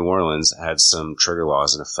state of New Orleans had some trigger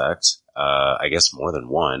laws in effect. I guess more than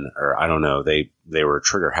one, or I don't know. They were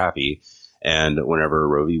trigger happy. And whenever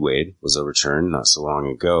Roe v. Wade was overturned not so long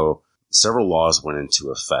ago, several laws went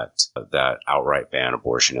into effect that outright ban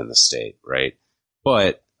abortion in the state, right?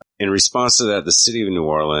 But in response to that, the city of New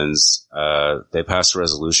Orleans, they passed a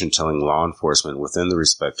resolution telling law enforcement within the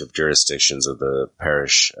respective jurisdictions of the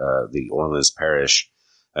parish, the Orleans Parish,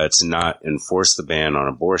 to not enforce the ban on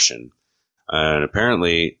abortion. And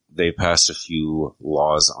apparently they passed a few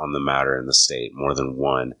laws on the matter in the state, more than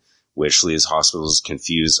one, which leaves hospitals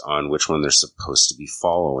confused on which one they're supposed to be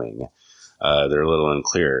following. They're a little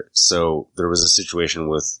unclear. So there was a situation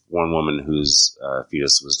with one woman whose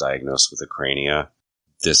fetus was diagnosed with acrania.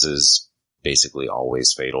 This is basically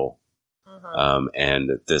always fatal. And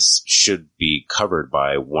this should be covered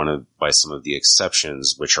by some of the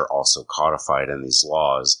exceptions, which are also codified in these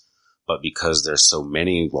laws. But because there's so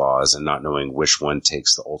many laws and not knowing which one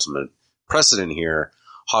takes the ultimate precedent here,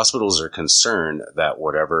 hospitals are concerned that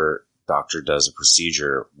whatever doctor does a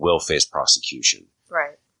procedure will face prosecution.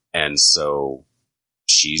 Right. And so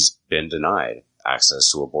she's been denied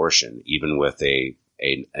access to abortion, even with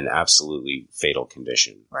an absolutely fatal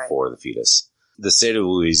condition for the fetus. The state of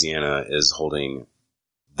Louisiana is holding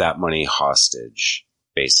that money hostage,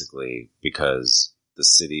 basically, because the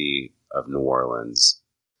city of New Orleans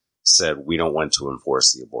said, we don't want to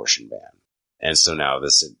enforce the abortion ban. And so now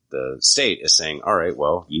the state is saying, all right,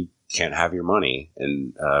 well, you can't have your money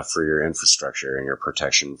and for your infrastructure and your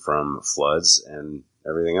protection from floods and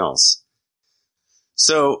everything else.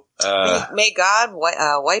 So may God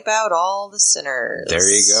wipe out all the sinners. There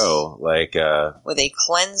you go. With a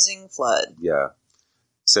cleansing flood. Yeah.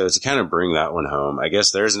 So to kind of bring that one home, I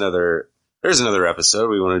guess there's another episode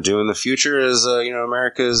we want to do in the future is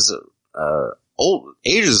America's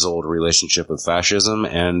ages-old relationship with fascism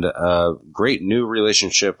and a great new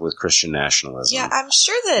relationship with Christian nationalism. Yeah, I'm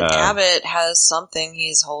sure that Abbott has something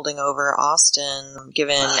he's holding over Austin,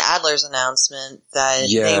 given Adler's announcement that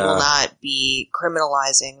they will not be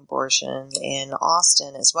criminalizing abortion in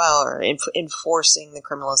Austin as well, or enforcing the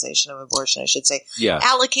criminalization of abortion, I should say. Yeah.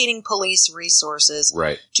 Allocating police resources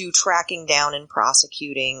to tracking down and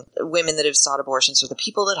prosecuting women that have sought abortions or the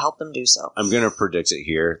people that help them do so. I'm going to predict it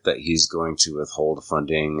here that he's going to withhold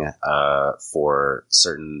funding for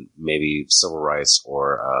certain maybe civil rights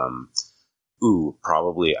or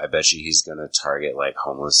probably I bet you he's going to target like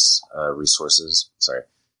homeless resources. Sorry.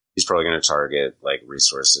 he's probably going to target like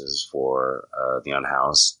resources for the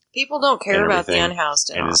unhoused. People don't care and about the everything. unhoused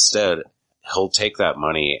And enough. instead, he'll take that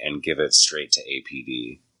money and give it straight to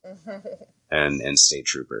APD and state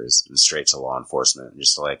troopers and straight to law enforcement.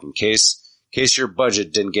 Just like in case your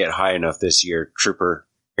budget didn't get high enough this year, trooper,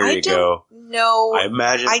 here you go. No, I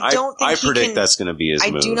imagine. I don't think I he predict can- that's going to be his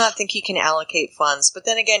I move. do not think he can allocate funds. But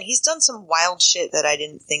then again, he's done some wild shit that I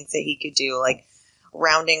didn't think that he could do, like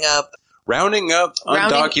rounding up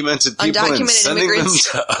undocumented people and undocumented sending them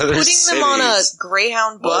immigrants, to other putting cities. them on a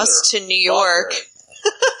Greyhound bus to New York.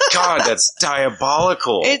 God, that's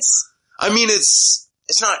diabolical. It's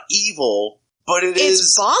not evil, but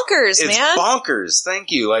it's bonkers, it's man. bonkers.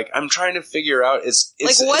 Thank you. Like I'm trying to figure out. It's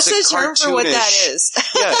Like, what's it's the term for what that cartoonish- is?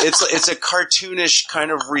 Yeah, it's a cartoonish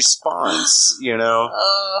kind of response, you know.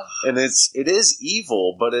 And it is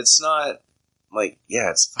evil, but it's not like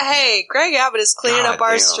it's. Hey, Greg Abbott is cleaning God up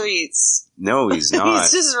our damn. streets. No, he's not.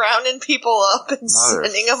 He's just rounding people up and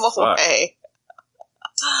sending them Motherfuck. away.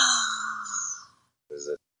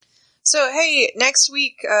 So, hey, next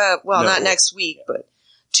week, not next week, but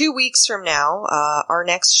 2 weeks from now, our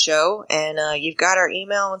next show, and you've got our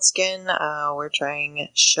email once again. We're trying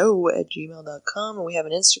show@gmail.com, and we have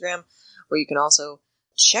an Instagram where you can also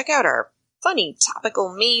check out our funny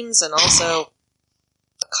topical memes and also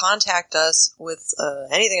contact us with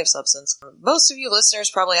anything of substance. Most of you listeners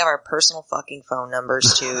probably have our personal fucking phone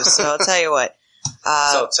numbers too, so I'll tell you what. So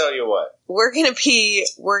I'll tell you what. We're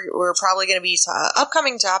probably gonna be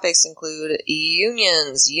upcoming topics include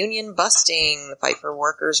unions, union busting, the fight for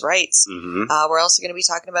workers' rights. Mm-hmm. We're also gonna be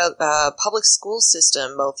talking about public school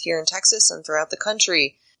system, both here in Texas and throughout the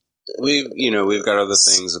country. We've got other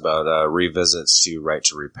things about revisits to Right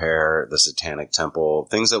to Repair, the Satanic Temple,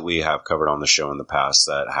 things that we have covered on the show in the past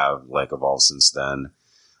that have like evolved since then.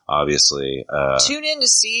 Obviously, Tune in to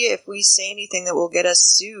see if we say anything that will get us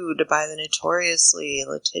sued by the notoriously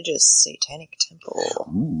litigious Satanic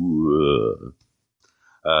Temple. ooh,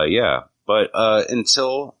 yeah. But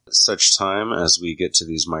until such time as we get to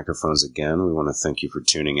these microphones again, we want to thank you for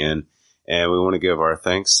tuning in. And we want to give our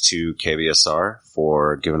thanks to KBSR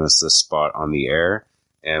for giving us this spot on the air.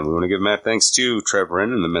 And we want to give mad thanks to Trevor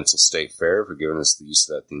and the Mental State Fair for giving us the use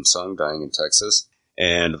of that theme song, Dying in Texas.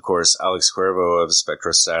 And, of course, Alex Cuervo of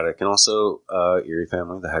Spectrostatic and also Erie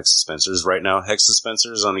Family, the Hex Dispensers. Right now, Hex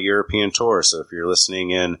Dispensers on a European tour. So if you're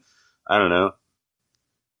listening in, I don't know,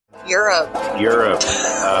 Europe. Europe. Sit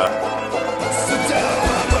down.